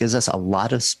breadcrumbs. It gives us a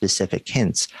lot of specific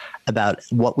hints about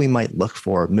what we might look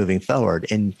for moving forward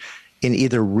in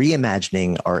either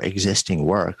reimagining our existing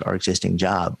work, our existing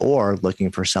job, or looking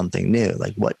for something new.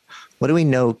 Like what do we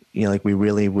know, you know, like we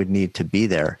really would need to be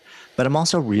there. But I'm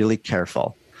also really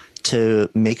careful to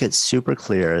make it super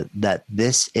clear that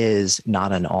this is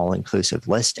not an all-inclusive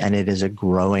list, and it is a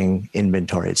growing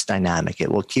inventory. It's dynamic.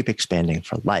 It will keep expanding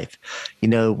for life. You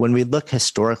know, when we look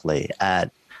historically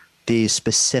at these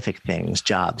specific things,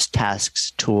 jobs, tasks,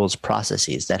 tools,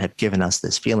 processes that have given us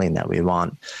this feeling that we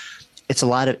want, it's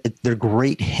they're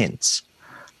great hints,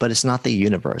 but it's not the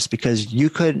universe, because you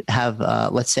could have,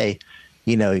 let's say,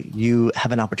 you know, you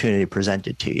have an opportunity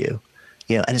presented to you,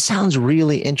 you know, and it sounds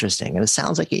really interesting, and it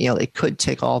sounds like, you know, it could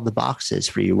tick all the boxes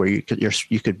for you, where you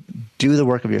could do the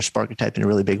work of your Sparketype in a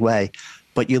really big way,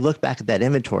 but you look back at that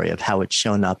inventory of how it's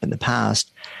shown up in the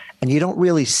past, and you don't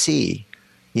really see,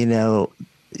 you know,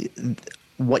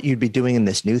 what you'd be doing in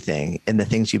this new thing and the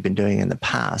things you've been doing in the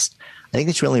past. I think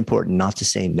it's really important not to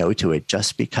say no to it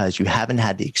just because you haven't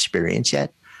had the experience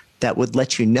yet that would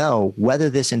let you know whether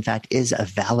this, in fact, is a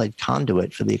valid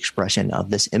conduit for the expression of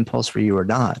this impulse for you or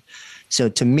not. So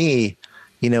to me,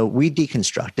 you know, we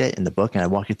deconstruct it in the book, and I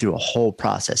walk you through a whole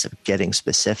process of getting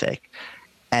specific.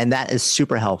 And that is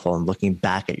super helpful in looking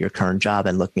back at your current job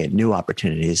and looking at new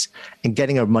opportunities and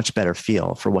getting a much better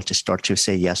feel for what to start to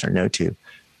say yes or no to.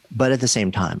 But at the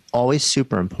same time, always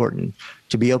super important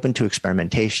to be open to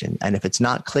experimentation. And if it's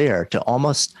not clear, to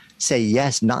almost say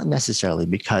yes, not necessarily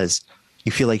because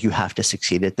you feel like you have to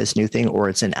succeed at this new thing or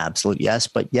it's an absolute yes,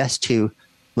 but yes to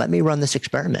let me run this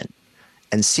experiment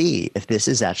and see if this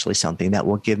is actually something that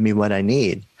will give me what I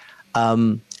need.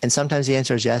 And sometimes the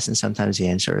answer is yes, and sometimes the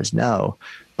answer is no.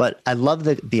 But I love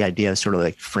the idea of sort of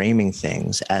like framing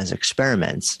things as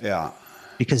experiments. Yeah.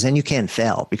 Because then you can't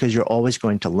fail, because you're always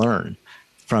going to learn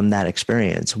from that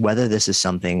experience, whether this is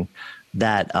something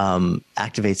that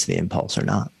activates the impulse or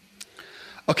not.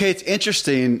 Okay, it's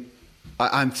interesting.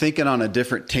 I'm thinking on a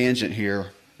different tangent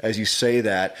here as you say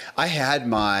that. I had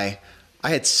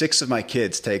 6 of my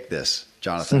kids take this,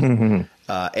 Jonathan,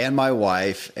 and my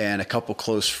wife and a couple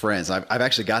close friends. I've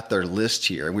actually got their list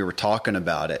here, and we were talking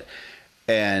about it.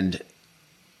 And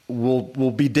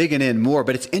we'll be digging in more,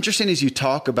 but it's interesting as you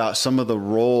talk about some of the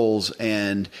roles,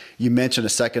 and you mentioned a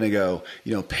second ago,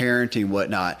 you know, parenting,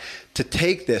 whatnot, to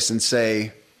take this and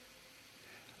say,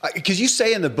 because you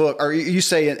say in the book, or you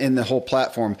say in the whole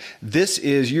platform, this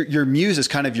is your muse is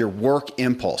kind of your work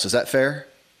impulse. Is that fair?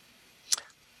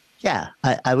 Yeah,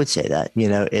 I would say that. You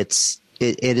know, it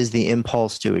is the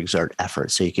impulse to exert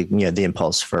effort. So you could, you know, the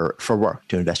impulse for work,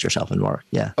 to invest yourself in work.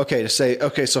 Yeah. Okay. So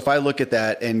if I look at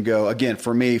that and go, again,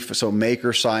 for me, so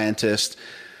maker, scientist,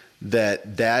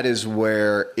 that is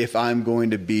where, if I'm going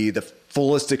to be the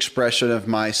fullest expression of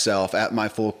myself at my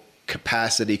full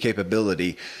capacity,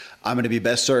 capability, I'm going to be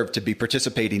best served to be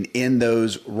participating in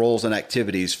those roles and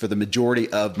activities for the majority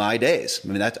of my days. I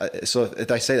mean, so if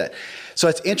I say that. So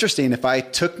it's interesting, if I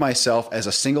took myself as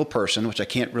a single person, which I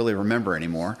can't really remember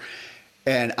anymore,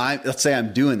 And let's say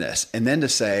I'm doing this, and then to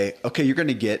say, okay, you're going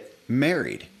to get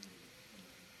married,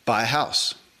 buy a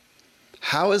house.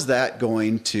 How is that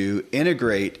going to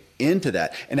integrate into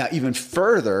that? And now even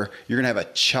further, you're going to have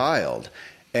a child,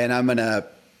 and I'm going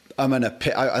to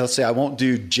pick, let's say I won't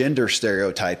do gender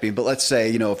stereotyping, but let's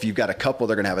say, if you've got a couple,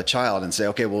 they're going to have a child, and say,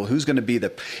 okay, well, who's going to be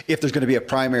if there's going to be a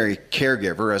primary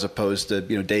caregiver as opposed to,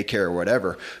 daycare or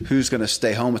whatever, who's going to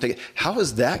stay home with it? How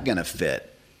is that going to fit?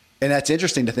 And that's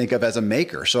interesting to think of as a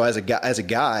maker. So as a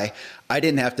guy, I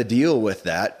didn't have to deal with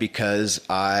that because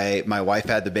my wife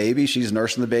had the baby. She's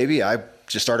nursing the baby. I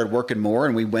just started working more,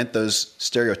 and we went those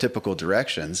stereotypical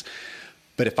directions.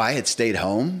 But if I had stayed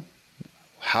home,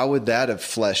 how would that have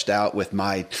fleshed out with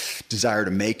my desire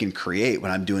to make and create when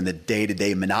I'm doing the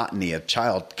day-to-day monotony of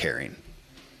child caring?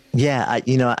 Yeah,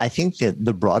 I think that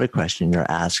the broader question you're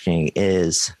asking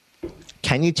is,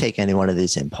 can you take any one of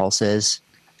these impulses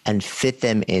and fit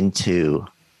them into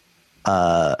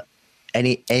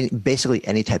basically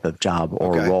any type of job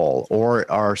or role, or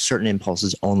are certain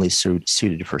impulses only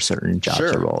suited for certain jobs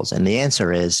or roles? And the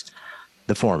answer is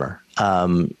the former.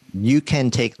 You can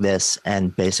take this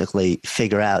and basically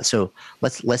figure out. So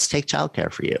let's take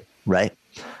childcare for you, right?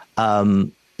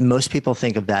 Most people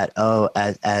think of that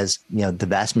as the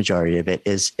vast majority of it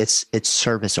is it's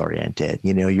service oriented.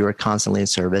 You're constantly in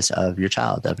service of your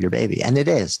child, of your baby, and it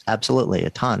is absolutely a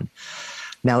ton.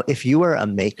 Now, if you were a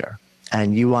maker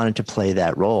and you wanted to play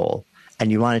that role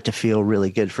and you want it to feel really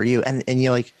good for you, and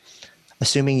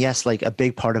assuming yes, like a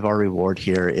big part of our reward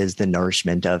here is the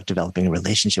nourishment of developing a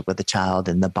relationship with the child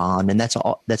and the bond, and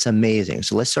that's amazing.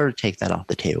 So let's sort of take that off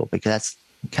the table because that's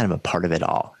kind of a part of it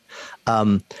all.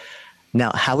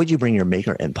 Now, how would you bring your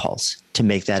maker impulse to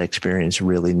make that experience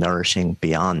really nourishing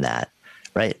beyond that,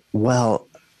 right? Well,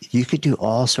 you could do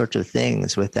all sorts of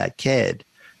things with that kid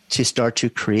to start to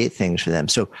create things for them.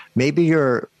 So maybe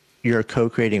you're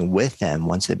co-creating with them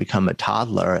once they become a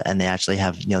toddler and they actually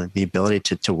have the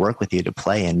ability to work with you, to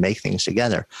play and make things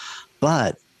together.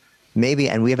 But maybe,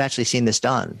 and we have actually seen this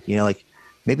done,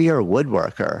 maybe you're a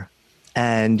woodworker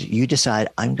and you decide,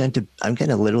 I'm going to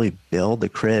literally build the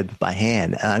crib by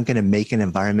hand, and I'm going to make an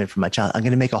environment for my child. I'm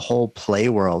going to make a whole play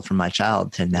world for my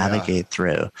child to navigate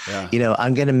through. Yeah.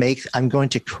 I'm going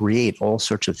to create all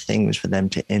sorts of things for them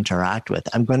to interact with.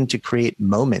 I'm going to create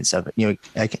moments of,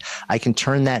 I can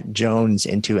turn that Jones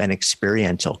into an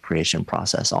experiential creation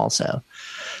process also.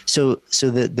 So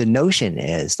the notion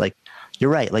is, like, you're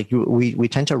right. Like we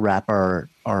tend to wrap our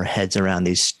heads around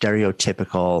these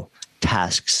stereotypical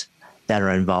tasks that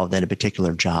are involved in a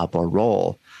particular job or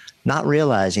role, not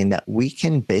realizing that we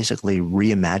can basically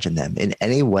reimagine them in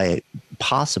any way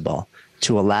possible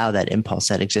to allow that impulse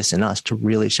that exists in us to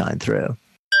really shine through.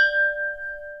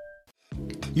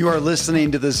 You are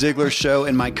listening to The Ziglar Show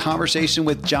and my conversation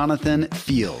with Jonathan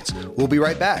Fields. We'll be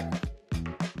right back.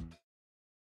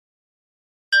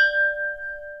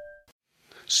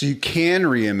 So you can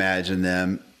reimagine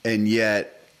them, and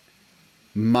yet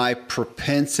my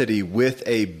propensity with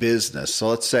a business. So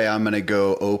let's say I'm going to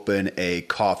go open a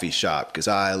coffee shop because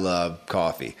I love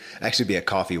coffee. Actually, be a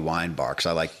coffee wine bar because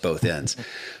I like both ends.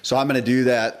 So I'm going to do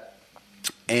that.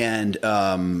 And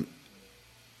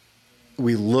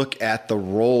we look at the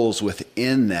roles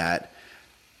within that.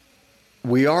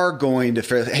 We are going to,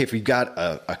 hey, if you've got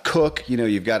a cook,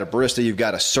 you've got a barista, you've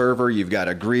got a server, you've got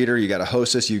a greeter, you've got a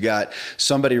hostess, you've got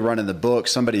somebody running the book,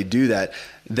 somebody do that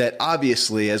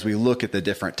obviously, as we look at the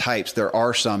different types, there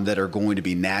are some that are going to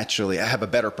be naturally, I have a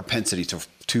better propensity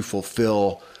to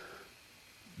fulfill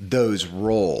those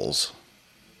roles.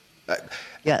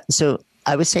 Yeah. So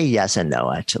I would say yes and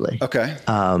no, actually. Okay.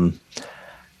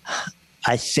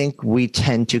 I think we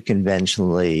tend to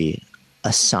conventionally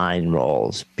assign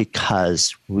roles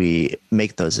because we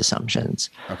make those assumptions.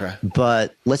 Okay.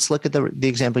 But let's look at the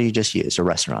example you just used, a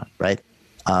restaurant, right?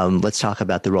 Let's talk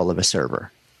about the role of a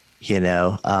server,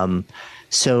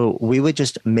 So we would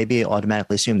just maybe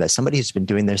automatically assume that somebody who's been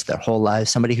doing this their whole life,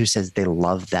 somebody who says they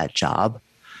love that job,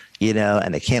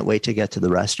 and they can't wait to get to the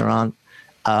restaurant,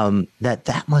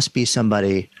 that must be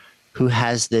somebody who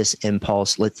has this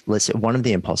impulse. Let's say one of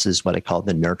the impulses is what I call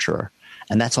the nurturer.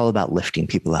 And that's all about lifting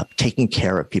people up, taking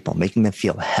care of people, making them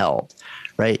feel held,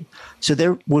 right? So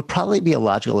there would probably be a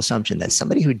logical assumption that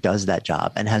somebody who does that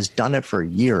job and has done it for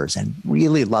years and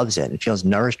really loves it and feels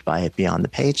nourished by it beyond the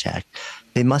paycheck,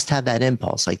 they must have that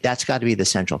impulse. Like that's got to be the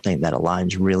central thing that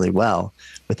aligns really well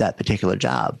with that particular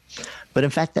job. But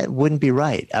in fact, that wouldn't be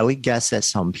right. I would guess that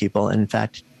some people, in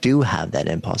fact, do have that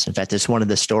impulse. In fact, it's one of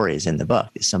the stories in the book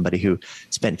is somebody who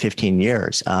spent 15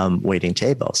 years waiting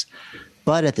tables.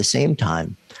 But at the same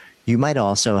time, you might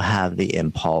also have the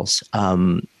impulse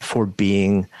for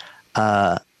being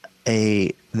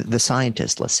the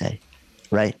scientist, let's say,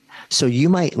 right? So you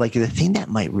might like the thing that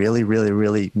might really, really,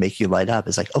 really make you light up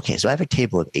is like, okay, so I have a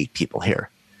table of 8 people here.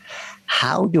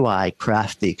 How do I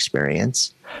craft the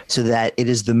experience so that it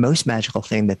is the most magical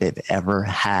thing that they've ever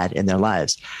had in their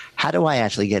lives? How do I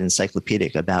actually get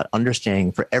encyclopedic about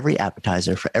understanding for every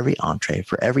appetizer, for every entree,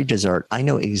 for every dessert? I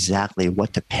know exactly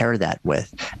what to pair that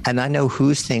with. And I know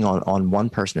whose thing on one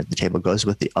person at the table goes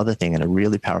with the other thing in a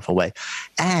really powerful way.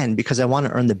 And because I want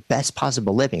to earn the best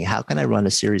possible living, how can I run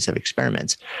a series of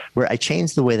experiments where I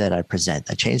change the way that I present,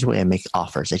 I change the way I make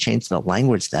offers, I change the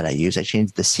language that I use, I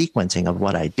change the sequencing of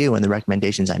what I do and the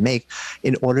recommendations I make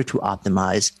in order to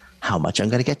optimize how much I'm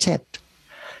going to get tipped.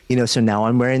 So now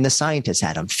I'm wearing the scientist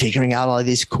hat. I'm figuring out all of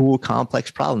these cool,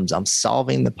 complex problems. I'm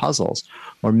solving the puzzles.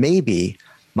 Or maybe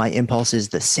my impulse is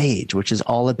the sage, which is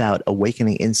all about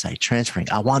awakening insight, transferring.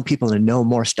 I want people to know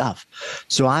more stuff.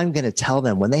 So I'm going to tell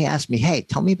them when they ask me, hey,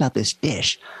 tell me about this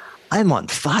dish, I'm on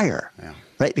fire. Yeah.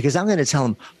 Right? Because I'm going to tell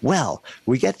them, well,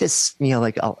 we get this,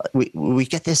 we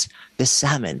get this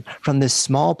salmon from this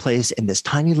small place in this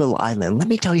tiny little island. Let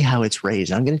me tell you how it's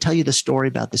raised. I'm going to tell you the story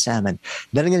about the salmon.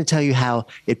 Then I'm going to tell you how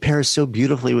it pairs so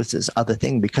beautifully with this other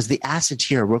thing because the acids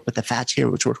here work with the fats here,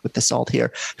 which work with the salt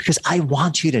here. Because I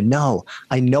want you to know.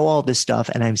 I know all this stuff,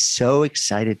 and I'm so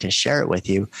excited to share it with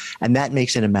you. And that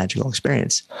makes it a magical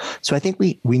experience. So I think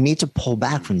we need to pull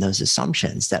back from those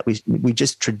assumptions that we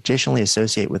just traditionally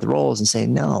associate with roles and say,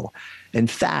 no. In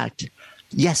fact,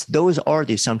 yes, those are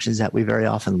the assumptions that we very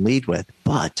often lead with,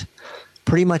 but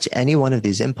pretty much any one of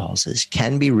these impulses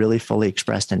can be really fully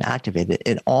expressed and activated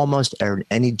in almost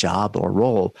any job or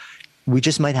role. We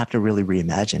just might have to really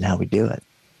reimagine how we do it.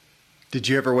 Did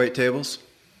you ever wait tables?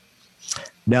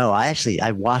 No,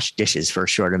 I washed dishes for a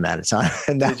short amount of time,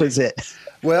 and that was it.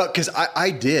 Well, because I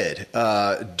did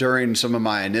during some of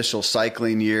my initial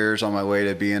cycling years on my way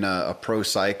to being a pro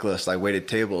cyclist. I waited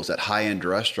tables at high-end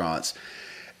restaurants,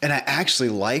 and I actually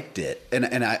liked it.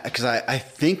 And I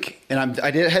think, and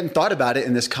I hadn't thought about it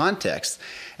in this context.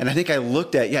 And I think I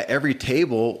looked at, every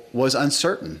table was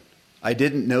uncertain. I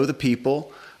didn't know the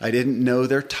people. I didn't know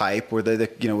their type. Were they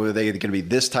going to be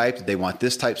this type? Did they want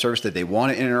this type service? Did they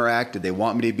want to interact? Did they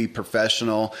want me to be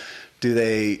professional? Do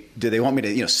they want me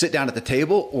to sit down at the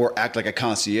table or act like a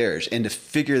concierge? And to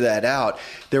figure that out,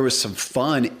 there was some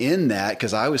fun in that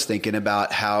because I was thinking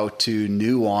about how to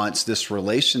nuance this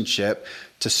relationship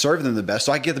to serve them the best,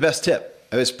 so I get the best tip.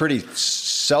 It was pretty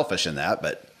selfish in that,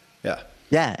 but yeah.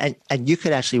 Yeah, and you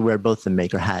could actually wear both the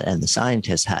maker hat and the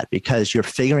scientist hat because you're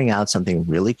figuring out something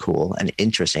really cool and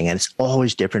interesting, and it's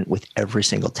always different with every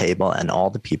single table and all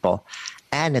the people.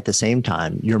 And at the same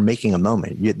time, you're making a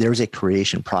moment. There's a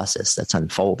creation process that's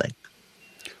unfolding.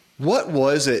 What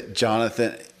was it,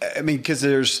 Jonathan? I mean, because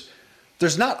there's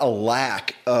not a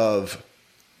lack of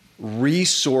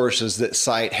resources that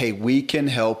cite, hey, we can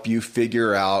help you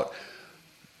figure out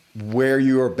where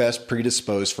you are best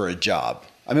predisposed for a job.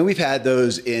 I mean, we've had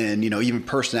those in, even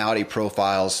personality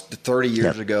profiles 30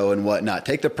 years ago and whatnot.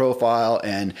 Take the profile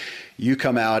and you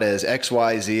come out as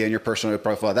XYZ in your personality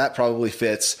profile. That probably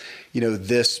fits,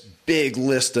 this big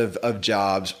list of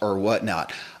jobs or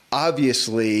whatnot.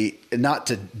 Obviously, not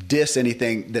to diss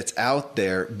anything that's out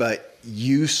there, but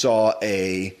you saw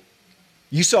a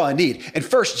need. And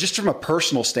first, just from a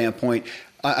personal standpoint,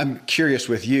 I'm curious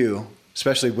with you,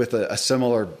 especially with a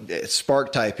similar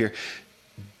spark type here.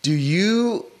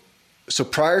 So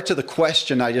prior to the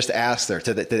question I just asked there,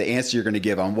 to the answer you're going to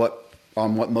give on what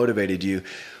motivated you,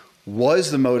 was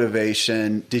the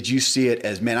motivation, did you see it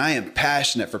as, man, I am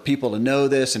passionate for people to know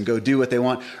this and go do what they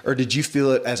want? Or did you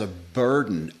feel it as a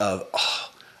burden of,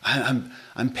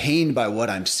 I'm pained by what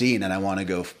I'm seeing and I want to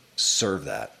go serve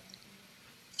that?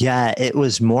 Yeah, it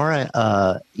was more,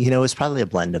 it was probably a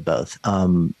blend of both.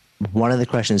 One of the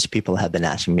questions people have been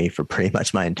asking me for pretty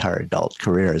much my entire adult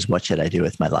career is, what should I do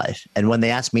with my life? And when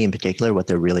they ask me in particular, what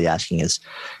they're really asking is,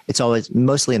 it's always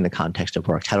mostly in the context of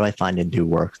work. How do I find and do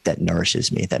work that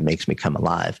nourishes me, that makes me come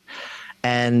alive?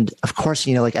 And of course,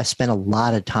 I've spent a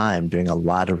lot of time doing a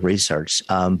lot of research,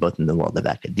 both in the world of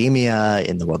academia,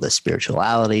 in the world of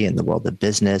spirituality, in the world of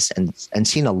business, and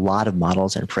seen a lot of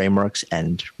models and frameworks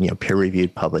and,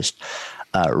 peer-reviewed published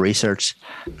research,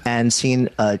 and seen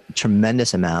a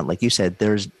tremendous amount. Like you said,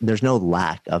 there's no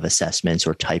lack of assessments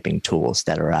or typing tools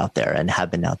that are out there and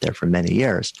have been out there for many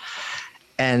years.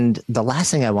 And the last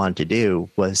thing I wanted to do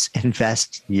was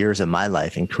invest years of my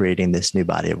life in creating this new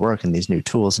body of work and these new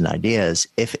tools and ideas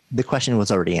if the question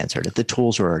was already answered, if the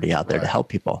tools were already out there to help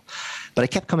people. But I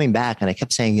kept coming back and I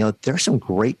kept saying, there are some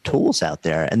great tools out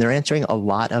there and they're answering a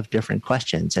lot of different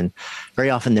questions. And very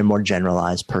often they're more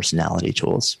generalized personality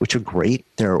tools, which are great.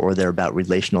 They're about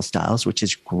relational styles, which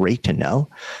is great to know.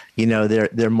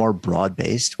 They're more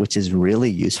broad-based, which is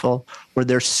really useful, or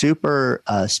they're super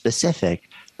specific.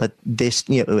 But this,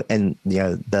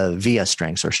 the VIA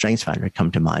strengths or StrengthsFinder come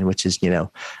to mind, which is,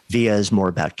 VIA is more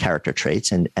about character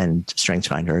traits and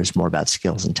StrengthsFinder is more about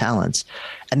skills and talents.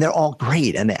 And they're all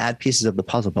great and they add pieces of the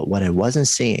puzzle. But what I wasn't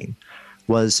seeing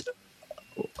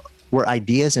were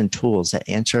ideas and tools that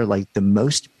answer like the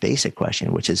most basic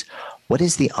question, which is, what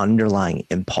is the underlying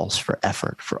impulse for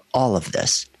effort for all of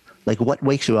this? Like what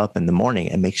wakes you up in the morning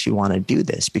and makes you want to do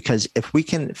this? Because if we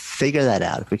can figure that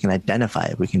out, if we can identify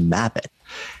it, we can map it,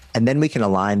 and then we can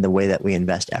align the way that we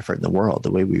invest effort in the world,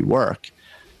 the way we work,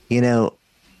 then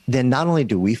not only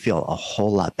do we feel a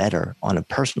whole lot better on a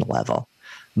personal level,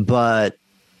 but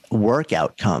work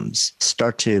outcomes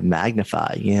start to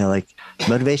magnify. Like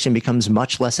motivation becomes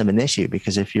much less of an issue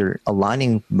because if you're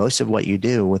aligning most of what you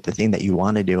do with the thing that you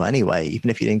want to do anyway, even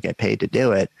if you didn't get paid to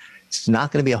do it, it's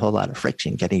not going to be a whole lot of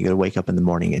friction getting you to wake up in the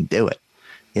morning and do it.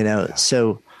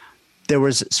 So there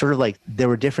was there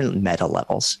were different meta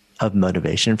levels of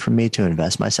motivation for me to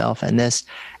invest myself in this.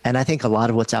 And I think a lot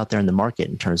of what's out there in the market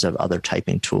in terms of other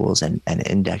typing tools and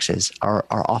indexes are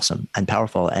awesome and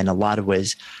powerful and a lot of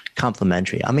ways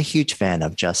complementary. I'm a huge fan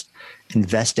of just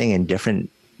investing in different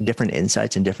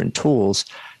insights and different tools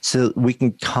so we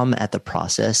can come at the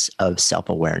process of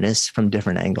self-awareness from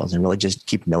different angles and really just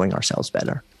keep knowing ourselves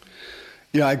better.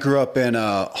 I grew up in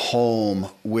a home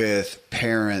with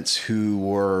parents who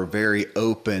were very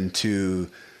open to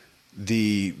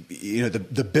the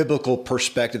biblical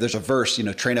perspective. There's a verse,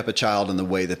 train up a child in the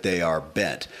way that they are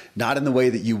bent, not in the way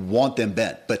that you want them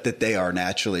bent, but that they are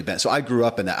naturally bent. So I grew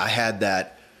up in that. I had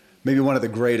that, maybe one of the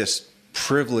greatest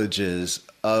privileges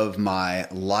of my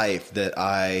life that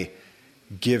I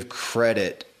give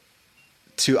credit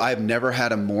to. I've never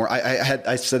had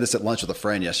I said this at lunch with a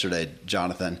friend yesterday,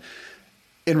 Jonathan,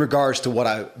 in regards to what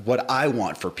I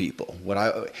want for people.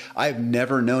 I've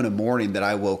never known a morning that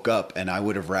I woke up and I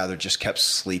would have rather just kept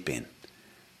sleeping,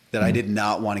 that I did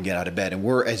not want to get out of bed. And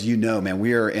we're, as you know, man,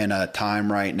 we are in a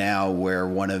time right now where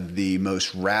one of the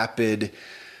most rapid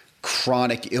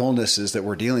chronic illnesses that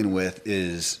we're dealing with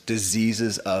is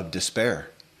diseases of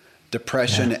despair.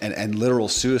 Depression and literal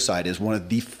suicide is one of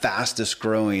the fastest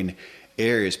growing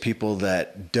areas, people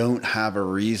that don't have a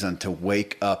reason to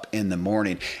wake up in the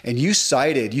morning. And you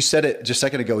said it just a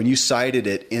second ago, and you cited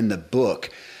it in the book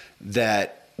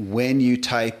that when you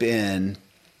type in,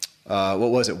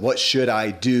 what should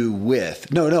I do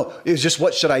with? No, it was just,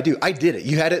 what should I do? I did it.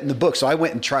 You had it in the book. So I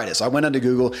went and tried it. So I went onto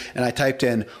Google and I typed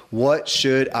in, what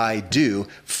should I do?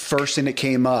 First thing that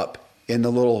came up in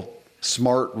the little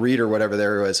smart reader, whatever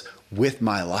there was, with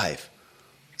my life.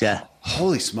 Yeah.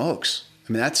 Holy smokes.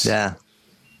 I mean,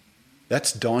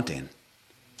 that's daunting.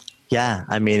 Yeah.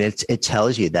 I mean, it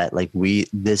tells you that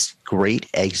this great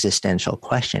existential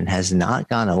question has not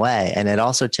gone away. And it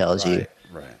also tells you,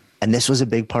 and this was a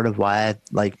big part of why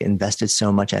I invested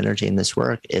so much energy in this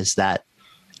work, is that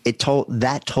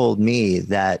told me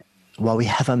that while we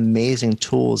have amazing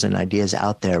tools and ideas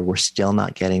out there, we're still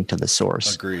not getting to the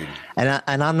source. Agreed. And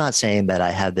I'm not saying that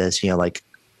I have this,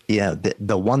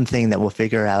 the one thing that will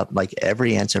figure out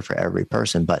every answer for every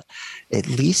person, but at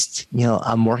least,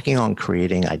 I'm working on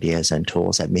creating ideas and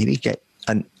tools that maybe get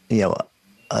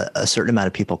a certain amount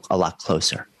of people a lot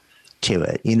closer to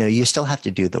it. You still have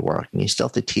to do the work and you still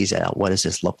have to tease out, what does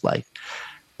this look like?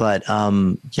 But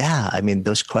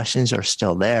those questions are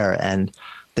still there. And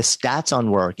the stats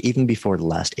on work, even before the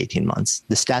last 18 months,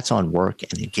 the stats on work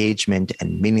and engagement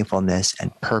and meaningfulness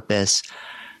and purpose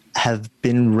have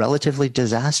been relatively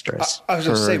disastrous. I was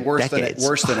going to say worse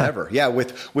than ever. Yeah.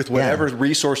 With whatever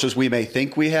resources we may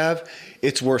think we have,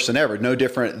 it's worse than ever. No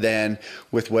different than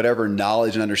with whatever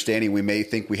knowledge and understanding we may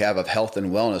think we have of health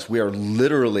and wellness. We are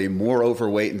literally more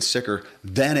overweight and sicker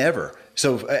than ever.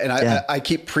 So, and I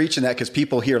keep preaching that because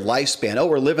people hear lifespan. Oh,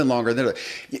 we're living longer.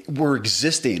 We're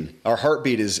existing. Our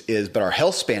heartbeat but our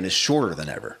health span is shorter than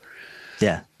ever.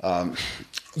 Yeah.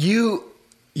 You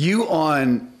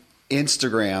on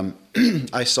Instagram,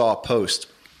 I saw a post,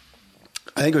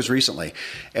 I think it was recently,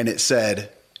 and it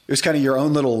was kind of your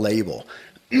own little label.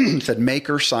 It said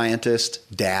maker,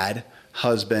 scientist, dad,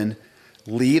 husband,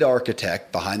 lead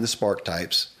architect behind the Spark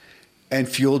Types, and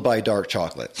fueled by dark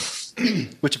chocolate.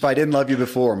 Which, if I didn't love you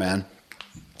before, man,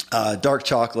 dark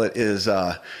chocolate is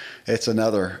It's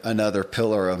another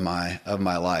pillar of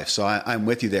my life. So I'm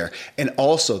with you there. And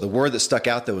also the word that stuck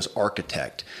out though was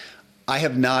architect.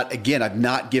 I've not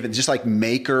given, just like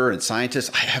maker and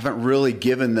scientist, I haven't really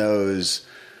given those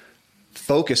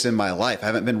focus in my life. I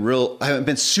haven't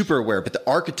been super aware, but the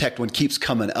architect one keeps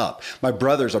coming up. My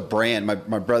brother's a brand, my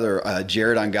brother,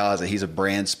 Jared Angaza, he's a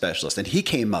brand specialist, and he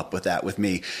came up with that with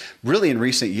me really in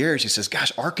recent years. He says,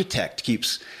 gosh, architect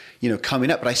keeps, coming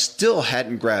up, but I still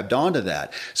hadn't grabbed onto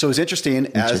that. So it's interesting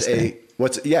as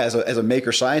a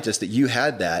maker scientist that you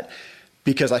had that,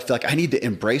 because I feel like I need to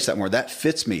embrace that more. That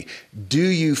fits me. Do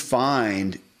you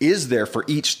find, is there for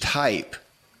each type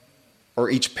or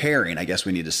each pairing, I guess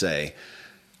we need to say,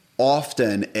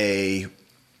 often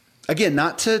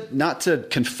not to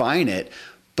confine it,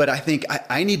 but I think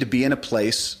I need to be in a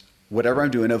place, whatever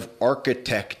I'm doing, of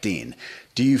architecting.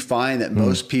 Do you find that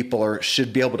most people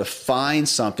should be able to find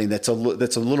something that's a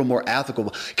little more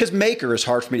applicable? Because maker is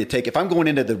hard for me to take. If I'm going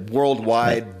into the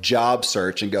worldwide job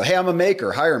search and go, hey, I'm a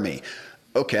maker, hire me.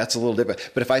 Okay, that's a little different.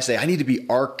 But if I say I need to be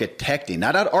architecting,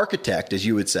 not an architect, as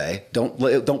you would say, don't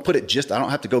put it just, I don't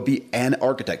have to go be an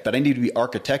architect, but I need to be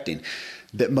architecting,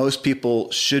 that most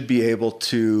people should be able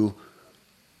to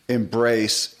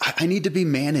embrace. I need to be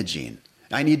managing.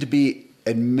 I need to be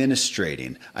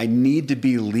administrating. I need to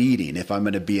be leading if I'm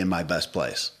going to be in my best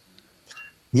place.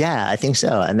 Yeah, I think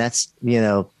so. And that's,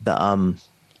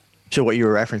 so what you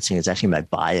were referencing is actually my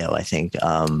bio, I think,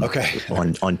 on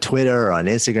Twitter or on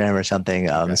Instagram or something.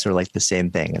 It's sort of like the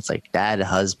same thing. It's like dad,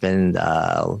 husband,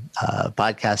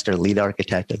 podcaster, lead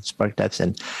architect of Sparktypes,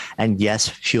 and yes,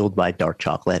 fueled by dark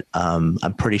chocolate.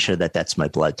 I'm pretty sure that that's my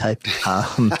blood type.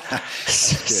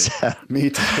 Me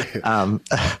too.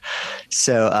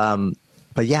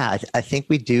 But yeah, I think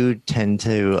we do tend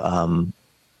to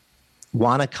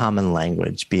want a common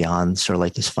language beyond sort of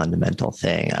like this fundamental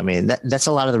thing. I mean, that's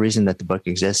a lot of the reason that the book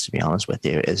exists, to be honest with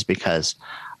you, is because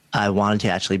I wanted to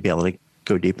actually be able to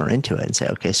go deeper into it and say,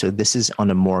 okay, so this is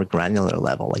on a more granular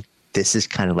level. Like, this is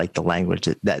kind of like the language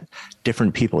that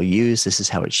different people use. This is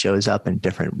how it shows up in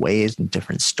different ways and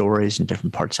different stories and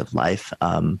different parts of life,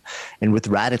 and with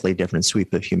radically different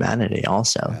sweep of humanity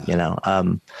also,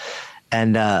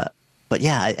 But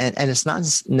yeah, and it's not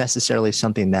necessarily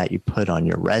something that you put on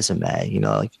your resume,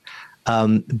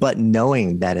 but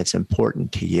knowing that it's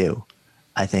important to you,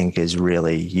 I think is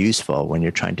really useful when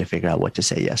you're trying to figure out what to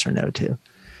say yes or no to.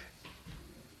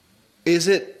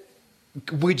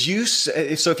 Would you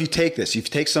say, so if you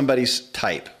take somebody's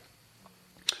type,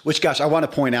 which, gosh, I want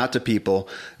to point out to people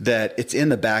that it's in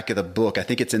the back of the book. I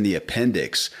think it's in the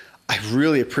appendix. I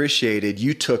really appreciated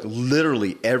you took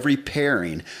literally every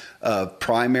pairing of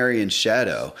primary and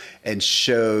shadow and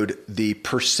showed the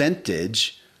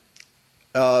percentage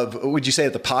of, would you say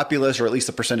the populace, or at least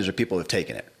the percentage of people who have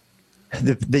taken it?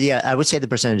 Yeah, I would say the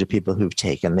percentage of people who've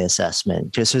taken the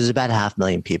assessment. Just there's about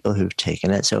 500,000 people who've taken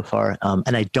it so far.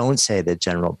 And I don't say the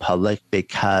general public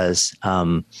because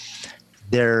you're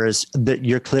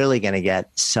clearly going to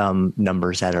get some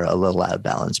numbers that are a little out of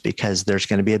balance, because there's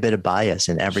going to be a bit of bias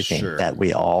in everything that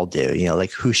we all do.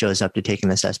 Like who shows up to take an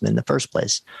assessment in the first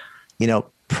place.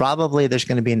 Probably there's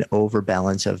going to be an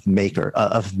overbalance of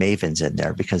mavens in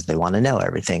there because they want to know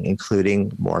everything,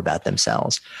 including more about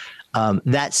themselves.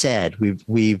 That said,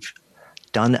 we've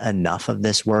done enough of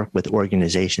this work with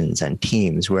organizations and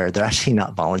teams where they're actually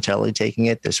not voluntarily taking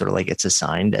it. They're sort of like it's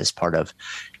assigned as part of,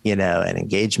 an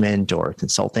engagement or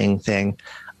consulting thing.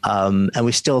 And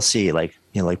we still see like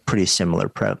pretty similar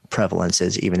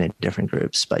prevalences even in different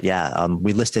groups. But yeah,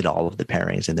 we listed all of the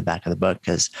pairings in the back of the book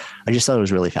because I just thought it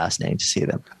was really fascinating to see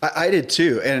them. I did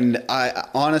too. And I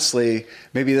honestly,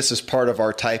 maybe this is part of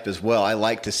our type as well. I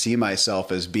like to see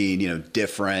myself as being,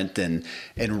 different and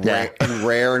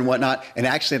rare and whatnot. And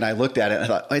I looked at it and I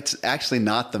thought, it's actually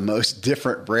not the most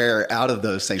different, rare out of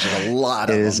those things. There's a lot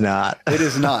of them. It is not. It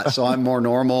is not. So I'm more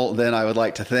normal than I would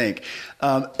like to think.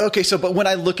 Okay. So, but when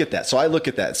I look at that,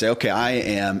 and say, okay, I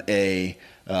am a,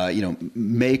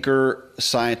 maker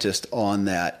scientist on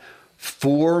that.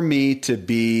 For me to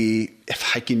be,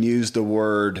 if I can use the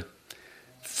word,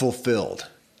 fulfilled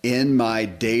in my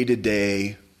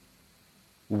day-to-day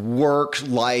work,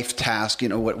 life, task,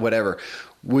 whatever,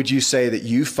 would you say that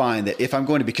you find that if I'm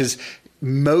going to, because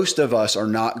most of us are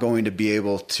not going to be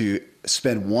able to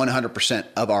spend 100%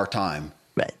 of our time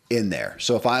in there.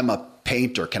 So if I'm a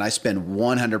painter, can I spend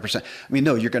 100%? I mean,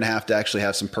 no, you're going to have to actually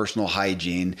have some personal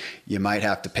hygiene. You might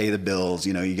have to pay the bills.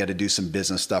 You got to do some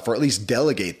business stuff, or at least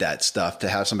delegate that stuff to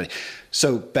have somebody.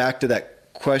 So back to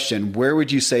that question, where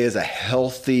would you say is a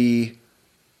healthy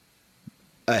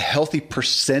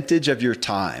percentage of your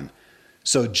time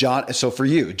So for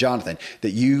you, Jonathan,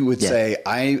 that you would say,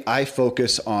 I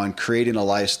focus on creating a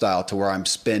lifestyle to where I'm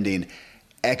spending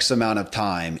X amount of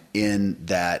time in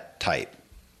that type.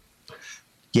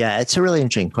 Yeah, it's a really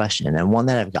interesting question, and one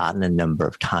that I've gotten a number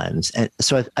of times. And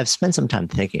so I've spent some time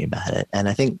thinking about it. And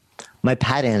I think my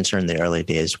pat answer in the early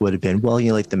days would have been, well,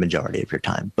 you like the majority of your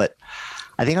time. But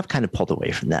I think I've kind of pulled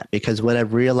away from that, because what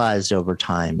I've realized over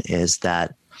time is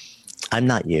that I'm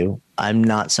not you. I'm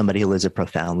not somebody who lives a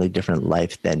profoundly different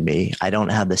life than me. I don't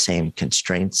have the same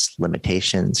constraints,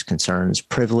 limitations, concerns,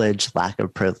 privilege, lack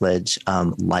of privilege,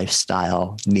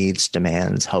 lifestyle, needs,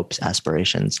 demands, hopes,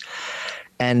 aspirations.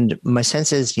 And my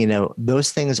sense is,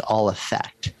 those things all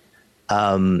affect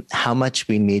how much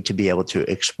we need to be able to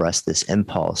express this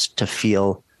impulse to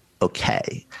feel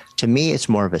okay. To me, it's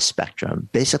more of a spectrum.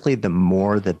 Basically, the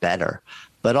more, the better.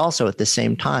 But also at the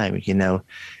same time,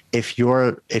 if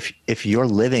you're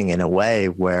living in a way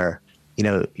where,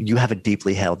 you have a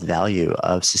deeply held value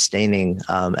of sustaining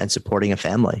and supporting a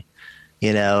family,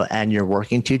 and you're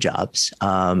working 2 jobs,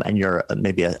 and you're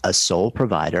maybe a sole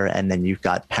provider, and then you've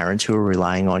got parents who are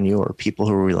relying on you or people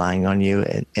who are relying on you.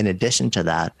 In addition to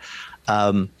that,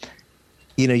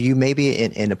 you may be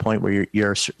in a point where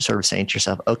you're sort of saying to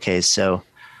yourself, okay, so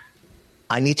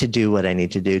I need to do what I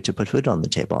need to do to put food on the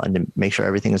table and to make sure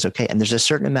everything is okay. And there's a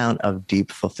certain amount of deep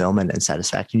fulfillment and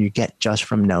satisfaction you get just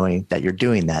from knowing that you're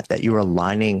doing that you're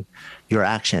aligning your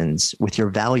actions with your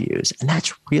values. And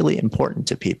that's really important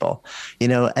to people,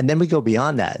 and then we go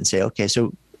beyond that and say, okay,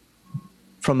 so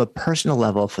from a personal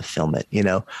level of fulfillment,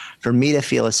 for me to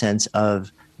feel a sense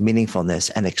of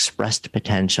meaningfulness and expressed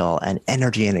potential and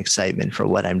energy and excitement for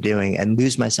what I'm doing and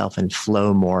lose myself and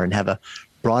flow more and have a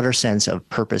broader sense of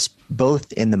purpose,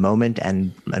 both in the moment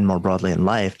and more broadly in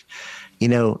life,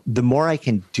 the more I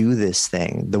can do this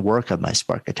thing, the work of my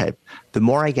Sparketype, the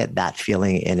more I get that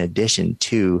feeling in addition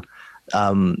to,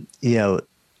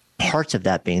 parts of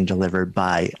that being delivered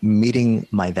by meeting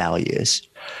my values.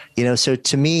 So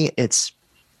to me, it's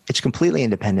completely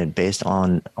independent based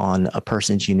on a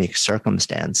person's unique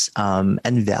circumstance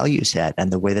and value set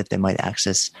and the way that they might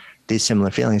access these similar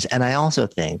feelings. And I also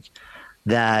think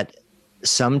that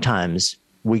sometimes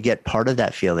we get part of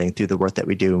that feeling through the work that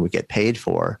we do and we get paid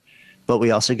for, but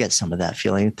we also get some of that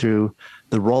feeling through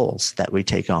the roles that we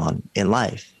take on in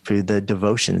life, through the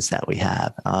devotions that we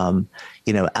have,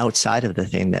 outside of the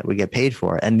thing that we get paid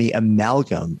for. And the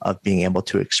amalgam of being able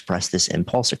to express this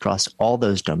impulse across all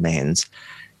those domains,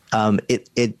 I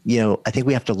think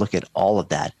we have to look at all of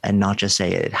that and not just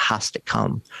say it has to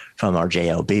come from our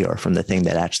job or from the thing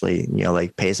that actually,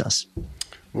 pays us.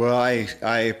 Well,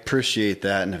 I appreciate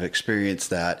that and have experienced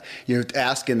that.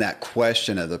 Asking that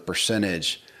question of the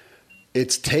percentage,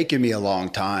 it's taken me a long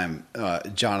time,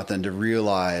 Jonathan, to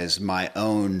realize my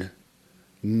own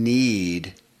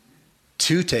need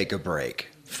to take a break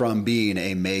from being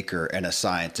a maker and a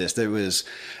scientist. It's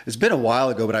been a while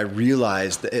ago, but I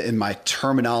realized that in my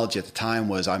terminology at the time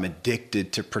was I'm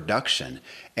addicted to production.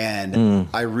 And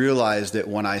I realized that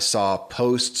when I saw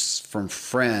posts from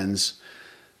friends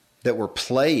that were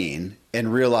playing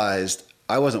and realized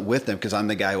I wasn't with them because I'm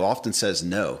the guy who often says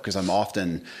no, because I'm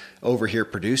often over here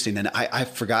producing and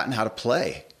I've forgotten how to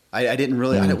play. I didn't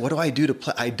really, what do I do to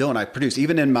play? I produce.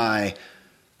 Even in my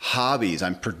hobbies,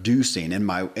 I'm producing. In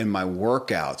my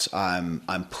workouts,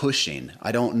 I'm pushing.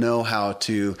 I don't know how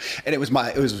to, and it was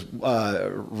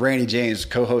Randy James,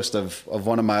 co-host of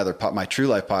one of my True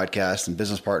Life podcasts and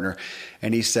business partner.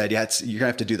 And he said, you're gonna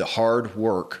have to do the hard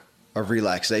work of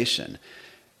relaxation.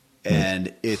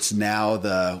 And it's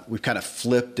now we've kind of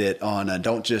flipped it on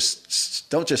don't just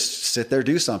sit there,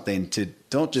 do something, to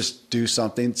don't just do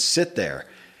something, sit there.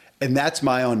 And that's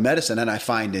my own medicine. And I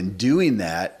find in doing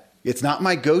that, it's not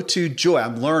my go-to joy.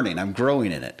 I'm learning, I'm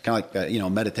growing in it, kind of like a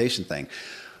meditation thing.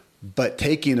 But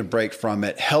taking a break from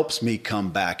it helps me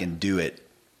come back and do it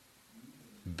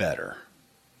better.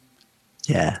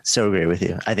 Yeah, so agree with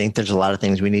you. I think there's a lot of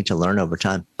things we need to learn over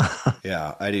time.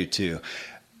 Yeah, I do too.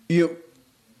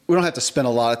 We don't have to spend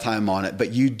a lot of time on it,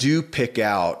 but you do pick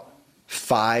out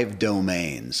 5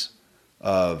 domains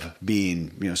of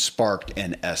being, sparked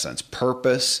in essence: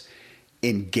 purpose,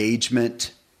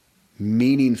 engagement,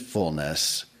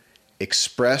 meaningfulness,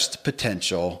 expressed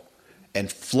potential,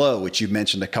 and flow, which you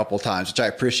mentioned a couple of times, which I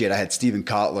appreciate. I had Stephen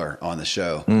Kotler on the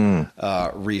show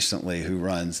recently, who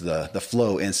runs the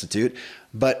Flow Institute.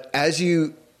 But as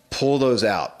you pull those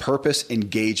out: purpose,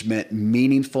 engagement,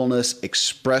 meaningfulness,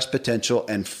 expressed potential,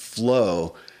 and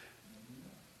flow,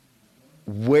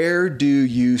 where do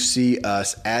you see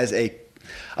us as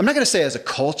I'm not going to say as a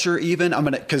culture even,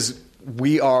 because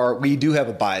we do have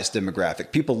a biased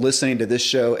demographic. People listening to this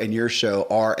show and your show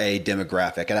are a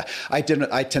demographic. And I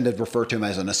tend to refer to them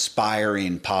as an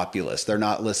aspiring populace. They're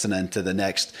not listening to the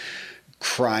next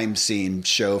crime scene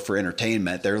show for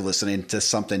entertainment. They're listening to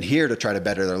something here to try to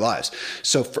better their lives.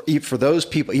 So for those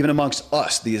people, even amongst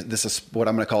us, this is what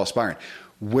I'm going to call aspiring.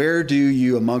 Where do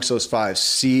you, amongst those five,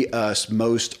 see us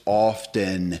most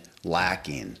often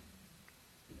lacking?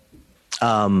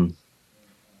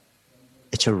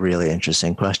 It's a really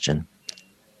interesting question.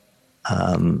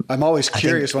 I'm always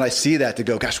curious when I see that to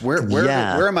go, gosh,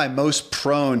 where am I most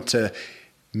prone to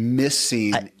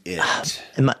missing it?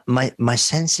 My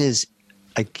sense is,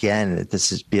 again,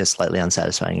 this is be a slightly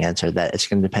unsatisfying answer, that it's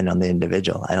going to depend on the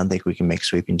individual. I don't think we can make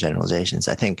sweeping generalizations.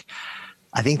 I think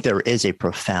there is a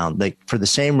profound, like, for the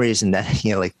same reason that,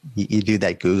 you do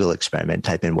that Google experiment,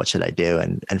 type in, what should I do?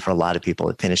 And for a lot of people,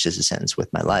 it finishes a sentence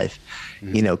with my life,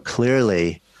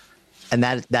 clearly. And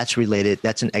that's related.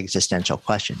 That's an existential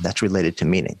question that's related to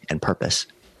meaning and purpose,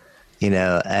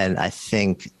 and I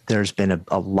think there's been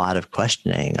a lot of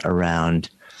questioning around,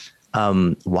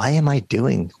 why am I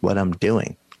doing what I'm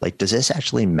doing? Like, does this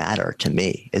actually matter to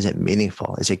me? Is it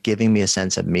meaningful? Is it giving me a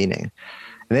sense of meaning?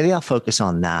 And maybe I'll focus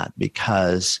on that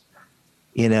because,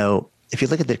 if you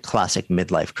look at the classic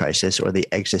midlife crisis or the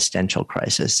existential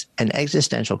crisis, an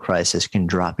existential crisis can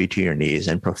drop you to your knees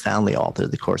and profoundly alter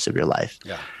the course of your life.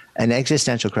 Yeah. An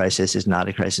existential crisis is not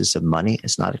a crisis of money.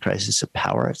 It's not a crisis of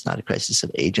power. It's not a crisis of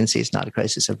agency. It's not a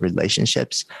crisis of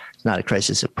relationships. It's not a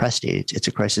crisis of prestige. It's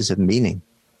a crisis of meaning.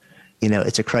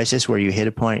 It's a crisis where you hit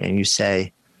a point and you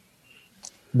say,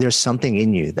 there's something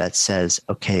in you that says,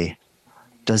 okay,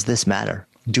 does this matter?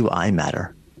 Do I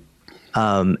matter?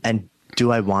 And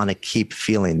do I want to keep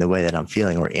feeling the way that I'm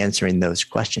feeling, or answering those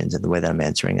questions in the way that I'm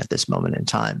answering at this moment in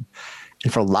time?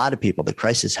 And for a lot of people, the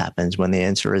crisis happens when the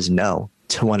answer is no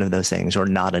to one of those things, or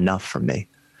not enough for me.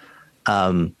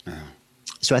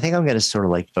 So I think I'm going to sort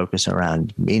of focus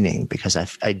around meaning, because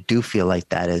I do feel like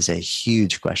that is a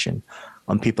huge question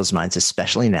on people's minds,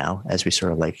 especially now as we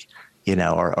sort of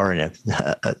are in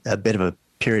a bit of a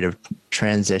period of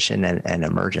transition and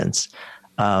emergence.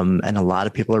 And a lot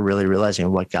of people are really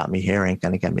realizing what got me here ain't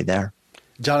going to get me there.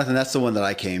 Jonathan, that's the one that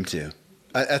I came to.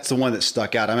 That's the one that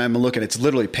stuck out. I'm looking, it's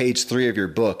literally page 3 of your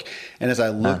book. And as I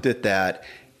looked at that,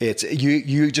 it's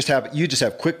you just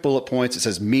have quick bullet points. It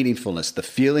says meaningfulness, the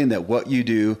feeling that what you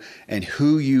do and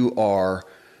who you are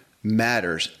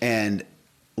matters. And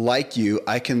like you,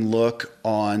 I can look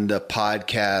on the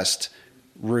podcast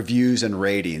reviews and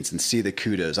ratings and see the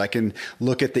kudos. I can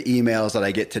look at the emails that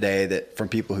I get today from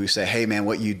people who say, hey man,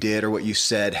 what you did or what you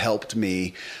said helped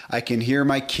me. I can hear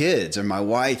my kids or my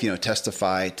wife,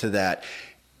 testify to that.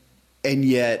 And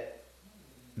yet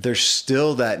there's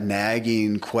still that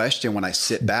nagging question when I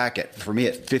sit back for me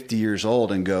at 50 years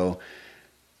old and go,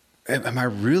 am I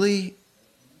really,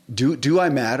 do I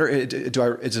matter?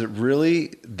 Is it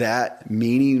really that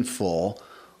meaningful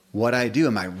what I do?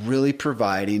 Am I really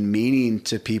providing meaning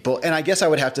to people? And I guess I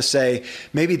would have to say,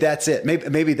 maybe that's it.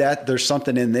 Maybe that there's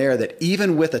something in there that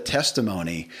even with a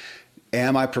testimony,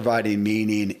 am I providing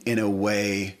meaning in a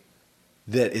way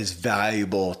that is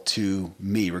valuable to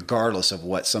me, regardless of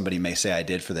what somebody may say I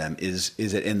did for them? Is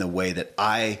it in the way that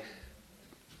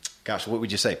what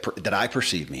would you say? That I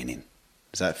perceive meaning?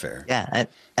 Is that fair? Yeah.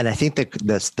 And I think that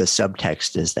the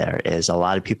subtext is a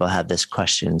lot of people have this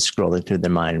question scrolling through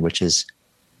their mind, which is,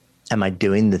 am I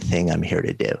doing the thing I'm here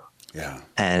to do? Yeah.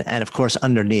 And of course,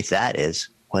 underneath that is,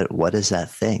 what is that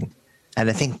thing? And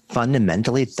I think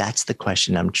fundamentally, that's the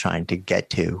question I'm trying to get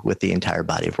to with the entire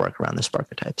body of work around the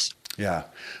Sparketypes. Yeah.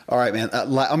 All right, man.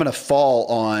 I'm going to fall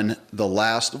on the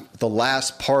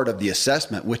last part of the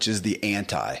assessment, which is the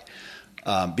anti,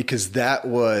 because that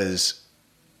was,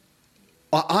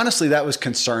 honestly, that was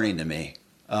concerning to me.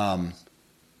 No,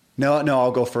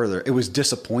 I'll go further. It was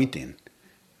disappointing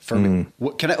for me.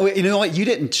 You know what? You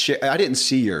didn't share. I didn't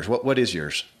see yours. What is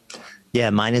yours? Yeah,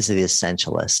 mine is the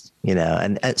essentialist,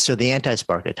 and so the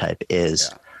anti-Sparketype is,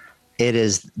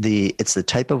 it's the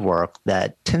type of work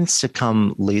that tends to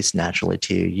come least naturally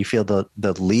to you. You feel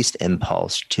the least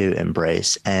impulse to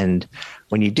embrace. And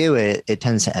when you do it, it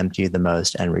tends to empty you the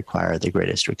most and require the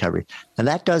greatest recovery. Now,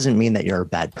 that doesn't mean that you're a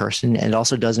bad person. And it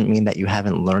also doesn't mean that you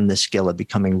haven't learned the skill of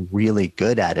becoming really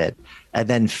good at it and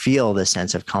then feel the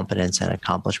sense of confidence and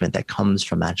accomplishment that comes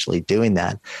from actually doing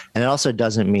that. And it also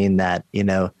doesn't mean that,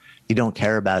 you don't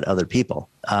care about other people.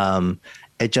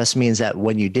 It just means that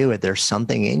when you do it, there's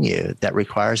something in you that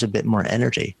requires a bit more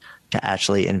energy. to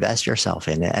actually invest yourself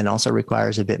in it, and also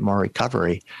requires a bit more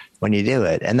recovery when you do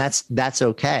it. And that's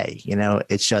okay.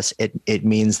 It's just, it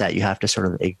means that you have to sort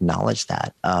of acknowledge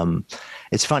that.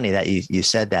 It's funny that you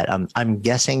said that. I'm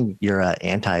guessing your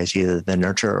anti is either the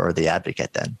nurturer or the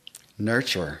advocate then.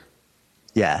 Nurturer.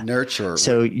 Yeah. Nurturer.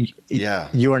 So yeah,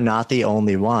 you are not the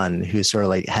only one who sort of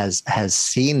like has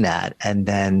seen that and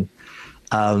then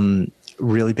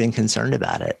really been concerned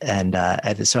about it. And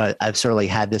so I've sort of like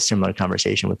had this similar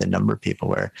conversation with a number of people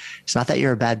where it's not that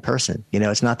you're a bad person.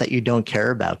 It's not that you don't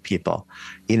care about people.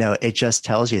 It just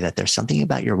tells you that there's something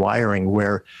about your wiring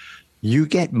where you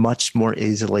get much more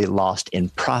easily lost in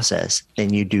process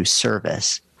than you do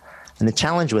service. And the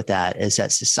challenge with that is that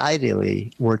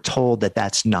societally, we're told that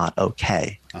that's not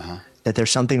okay, that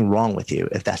there's something wrong with you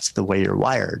if that's the way you're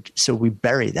wired. So we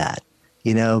bury that,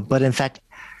 but in fact,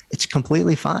 it's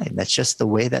completely fine. That's just the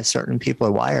way that certain people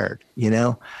are wired,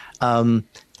 and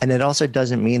it also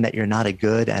doesn't mean that you're not a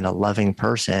good and a loving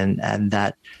person and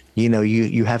that,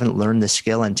 you haven't learned the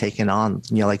skill and taken on,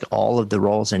 like all of the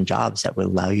roles and jobs that would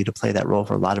allow you to play that role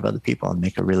for a lot of other people and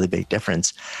make a really big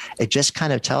difference. It just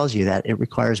kind of tells you that it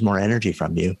requires more energy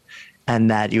from you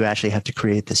and that you actually have to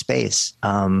create the space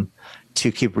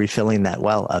to keep refilling that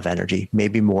well of energy,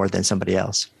 maybe more than somebody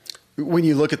else. When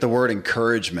you look at the word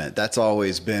encouragement, that's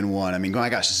always been one. I mean, my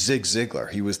gosh, Zig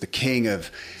Ziglar, he was the king of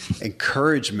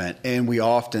encouragement. And we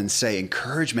often say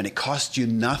encouragement, it costs you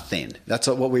nothing. That's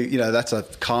what that's a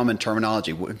common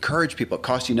terminology. Encourage people, it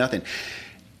costs you nothing.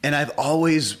 And I've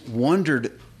always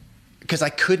wondered, because I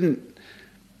couldn't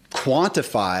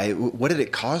quantify what did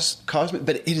it cost me,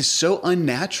 but it is so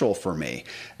unnatural for me.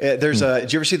 Did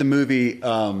you ever see the movie,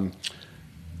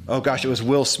 oh gosh, it was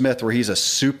Will Smith where he's a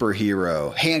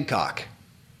superhero. Hancock.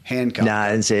 No,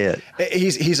 I didn't see it.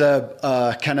 He's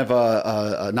a kind of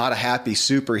a not a happy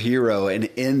superhero, and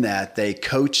in that they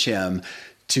coach him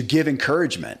to give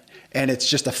encouragement, and it's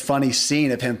just a funny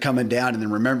scene of him coming down and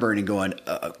then remembering and going,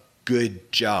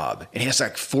 "Good job," and he has to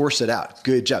like force it out.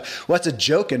 Good job. Well, that's a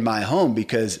joke in my home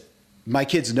because my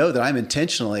kids know that I'm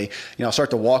intentionally, I'll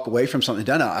start to walk away from something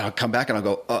done. I'll come back and I'll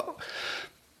go, "Oh,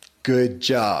 good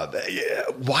job."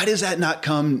 Why does that not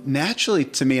come naturally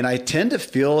to me? And I tend to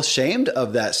feel ashamed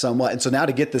of that somewhat. And so now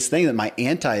to get this thing that my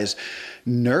anti is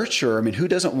nurture. I mean, who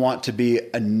doesn't want to be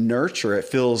a nurturer? It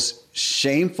feels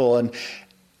shameful. And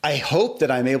I hope that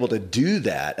I'm able to do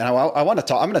that. And I want to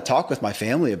talk, I'm going to talk with my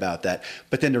family about that,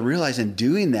 but then to realize in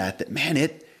doing that, man,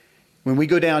 when we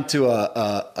go down to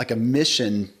a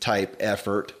mission type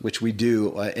effort, which we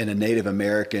do in a Native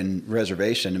American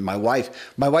reservation, and my wife's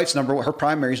her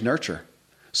primary is nurture.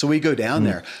 So we go down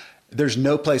there. There's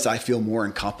no place I feel more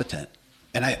incompetent.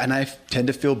 And I tend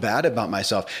to feel bad about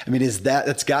myself. I mean,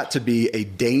 that's got to be a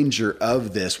danger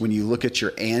of this when you look at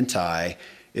your anti,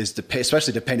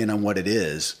 especially depending on what it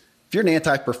is. If you're an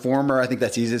anti-performer, I think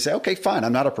that's easy to say, okay, fine,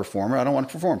 I'm not a performer. I don't want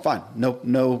to perform. Fine.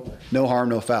 No harm,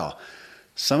 no foul.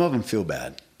 Some of them feel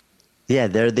bad. Yeah,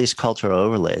 there are these cultural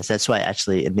overlays. That's why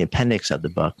actually in the appendix of the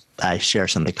book, I share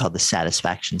something called the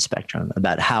satisfaction spectrum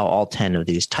about how all 10 of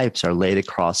these types are laid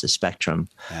across a spectrum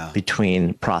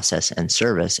between process and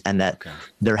service. And that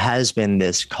there has been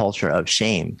this culture of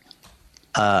shame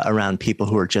around people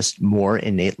who are just more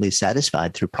innately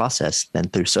satisfied through process than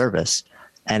through service.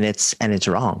 And it's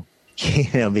wrong,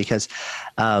 because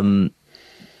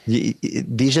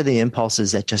these are the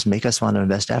impulses that just make us want to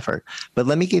invest effort. But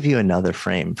let me give you another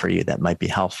frame for you that might be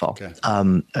helpful.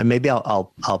 Okay. Maybe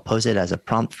I'll pose it as a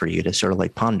prompt for you to sort of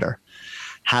like ponder.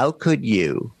 How could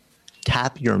you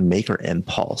tap your maker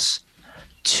impulse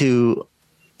to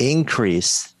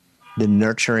increase the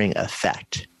nurturing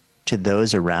effect to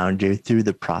those around you through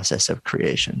the process of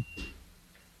creation?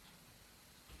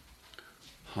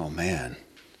 Oh, man.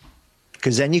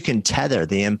 Because then you can tether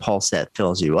the impulse that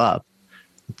fills you up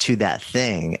to that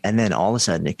thing, and then all of a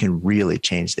sudden it can really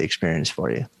change the experience for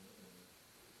you.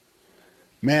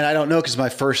 Man, I don't know, because my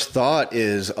first thought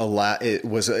is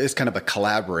it's kind of a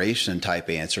collaboration type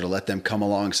answer to let them come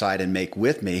alongside and make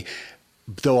with me.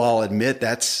 Though I'll admit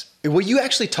you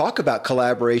actually talk about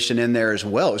collaboration in there as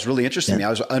well. It was really interesting to me. I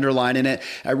was underlining it.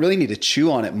 I really need to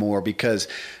chew on it more, because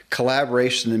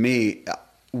collaboration to me,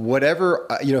 whatever,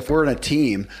 if we're in a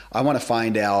team, I want to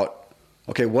find out,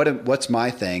 okay, what's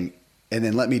my thing? And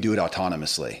then let me do it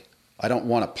autonomously. I don't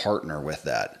want to partner with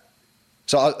that.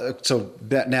 So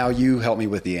that now you help me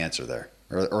with the answer there,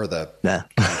 or the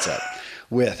concept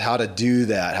with how to do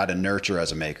that, how to nurture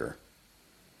as a maker.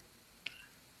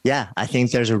 Yeah, I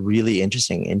think there's a really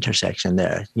interesting intersection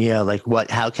there.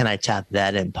 How can I tap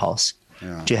that impulse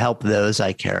to help those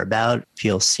I care about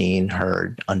feel seen,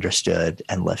 heard, understood,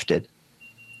 and lifted?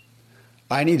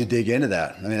 I need to dig into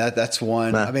that. I mean, that's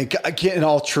one. I mean, in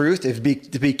all truth, to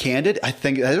be candid, I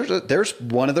think there's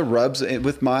one of the rubs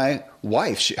with my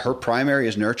wife. Her primary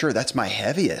is nurture. That's my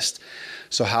heaviest.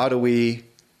 So how do we?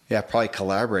 Yeah, probably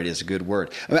collaborate is a good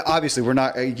word. I mean, obviously,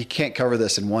 you can't cover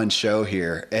this in one show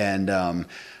here. And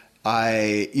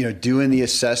doing the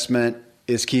assessment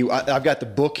is key. I've got the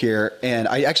book here, and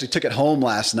I actually took it home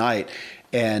last night.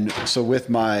 And so with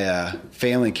my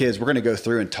family and kids, we're going to go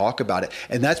through and talk about it.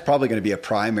 And that's probably going to be a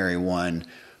primary one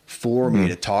for me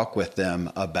to talk with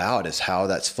them about, is how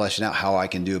that's fleshing out, how I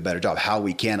can do a better job, how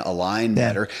we can align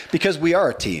better, because we are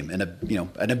a team and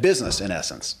a business in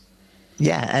essence.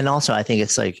 Yeah. And also I think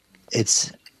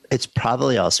it's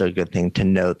probably also a good thing to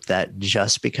note that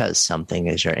just because something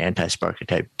is your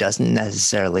anti-Sparketype doesn't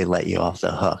necessarily let you off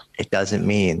the hook. It doesn't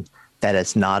mean that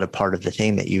it's not a part of the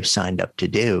thing that you signed up to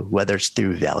do, whether it's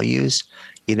through values,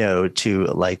 to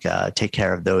take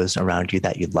care of those around you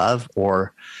that you love,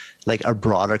 or like a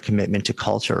broader commitment to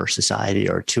culture or society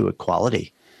or to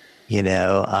equality,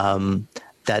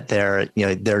 that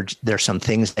there's some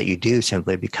things that you do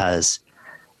simply because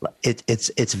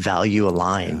it's value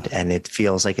aligned and it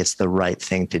feels like it's the right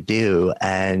thing to do.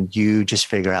 And you just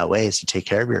figure out ways to take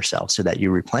care of yourself so that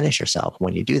you replenish yourself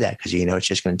when you do that, because it's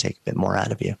just going to take a bit more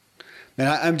out of you. And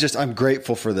I'm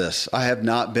grateful for this. I have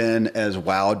not been as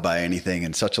wowed by anything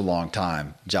in such a long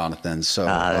time, Jonathan. So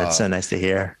that's so nice to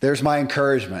hear. There's my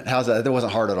encouragement. How's that? That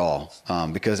wasn't hard at all,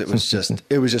 because it was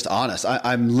just honest.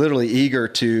 I'm literally eager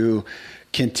to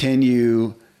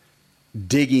continue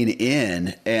digging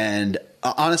in, and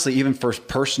honestly, even for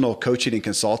personal coaching and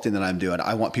consulting that I'm doing,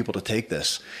 I want people to take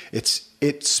this.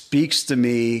 It speaks to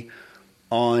me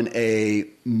on a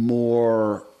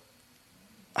more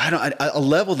a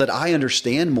level that I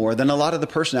understand more than a lot of the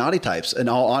personality types, in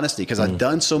all honesty, because I've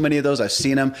done so many of those. I've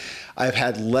seen them. I've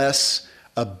had less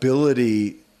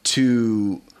ability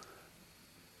to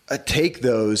take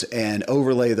those and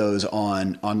overlay those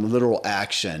on literal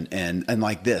action and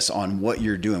like this, on what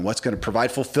you're doing, what's going to provide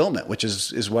fulfillment, which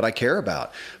is what I care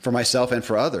about for myself and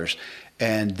for others.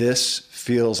 And this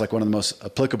feels like one of the most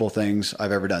applicable things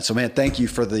I've ever done. So, man, thank you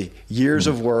for the years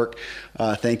of work.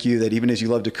 Thank you that even as you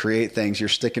love to create things, you're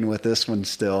sticking with this one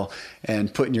still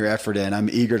and putting your effort in. I'm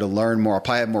eager to learn more. I'll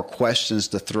probably have more questions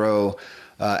to throw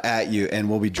at you, and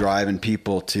we'll be driving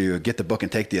people to get the book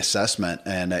and take the assessment.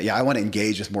 And I want to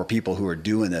engage with more people who are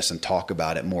doing this and talk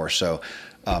about it more. So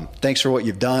thanks for what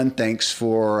you've done. Thanks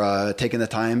for taking the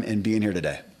time and being here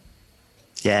today.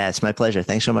 Yeah, it's my pleasure.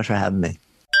 Thanks so much for having me.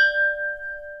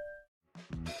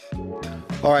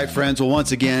 All right, friends. Well,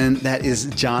 once again, that is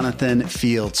Jonathan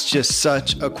Fields. Just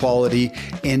such a quality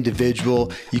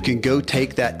individual. You can go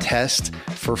take that test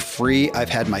for free. I've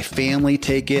had my family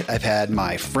take it. I've had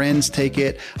my friends take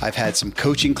it. I've had some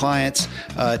coaching clients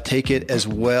take it as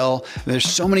well. There's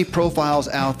so many profiles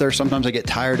out there. Sometimes I get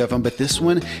tired of them, but this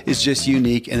one is just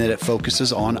unique in that it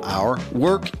focuses on our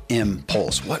work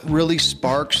impulse. What really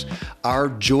sparks our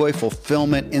joy,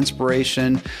 fulfillment,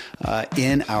 inspiration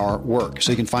in our work.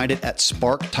 So you can find it at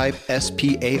Sparketype,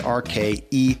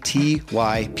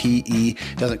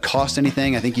 SPARKETYPE. Doesn't cost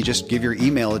anything. I think you just give your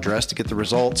email address to get the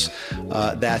results.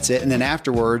 That's it. And then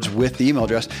afterwards, with the email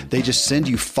address, they just send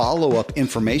you follow-up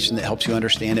information that helps you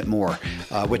understand it more,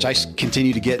 which I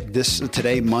continue to get this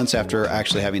today, months after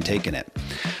actually having taken it.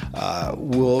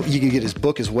 You can get his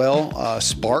book as well,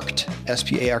 Sparked,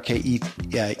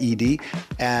 SPARKED,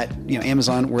 at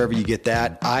Amazon, wherever you get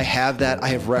that. I have that. I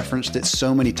have referenced it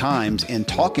so many times in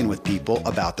talking with people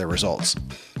about their results.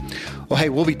 Well, hey,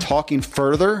 we'll be talking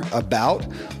further about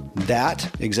that,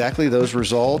 exactly those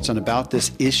results, and about this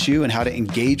issue and how to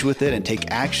engage with it and take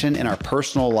action in our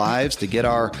personal lives to get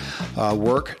our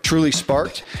work truly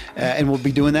sparked. And we'll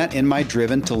be doing that in my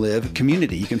Driven to Live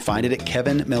community. You can find it at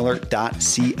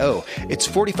kevinmiller.co. It's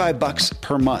 $45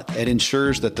 per month. It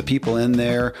ensures that the people in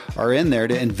there are in there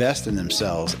to invest in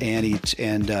themselves and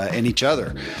each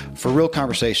other for real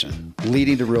conversation,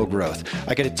 leading to real growth.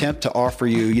 I could attempt to offer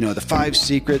you, the 5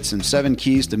 secrets and 7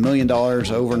 keys to $1 million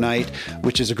overnight,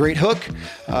 which is a great hook,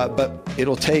 but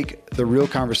it'll take the real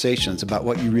conversations about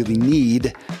what you really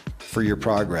need for your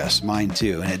progress, mine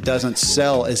too. And it doesn't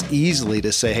sell as easily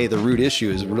to say, hey, the root issue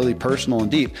is really personal and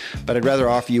deep, but I'd rather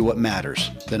offer you what matters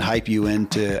than hype you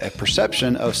into a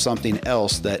perception of something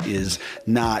else that is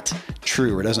not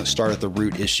true or doesn't start at the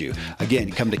root issue. Again,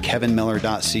 you come to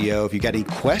kevinmiller.co. If you got any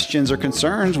questions or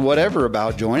concerns, whatever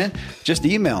about joining, just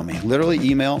email me. Literally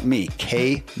email me,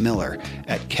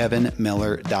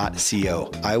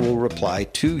 kmiller@kevinmiller.co. I will reply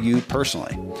to you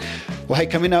personally. Well, hey,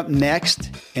 coming up next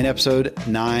in episode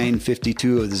 9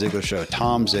 52 of the Ziglar Show.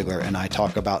 Tom Ziglar and I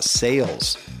talk about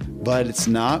sales, but it's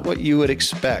not what you would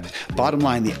expect. Bottom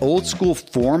line, the old school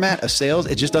format of sales,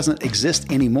 it just doesn't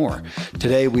exist anymore.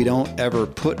 Today, we don't ever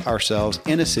put ourselves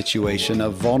in a situation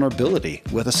of vulnerability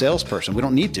with a salesperson. We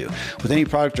don't need to. With any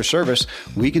product or service,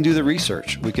 we can do the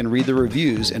research, we can read the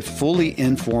reviews, and fully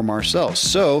inform ourselves.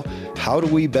 So how do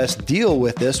we best deal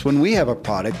with this when we have a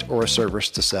product or a service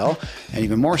to sell? And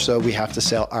even more so, we have to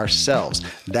sell ourselves.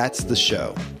 That's the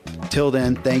show. Till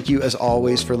then, thank you as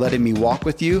always for letting me walk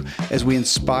with you as we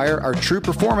inspire our true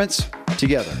performance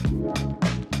together.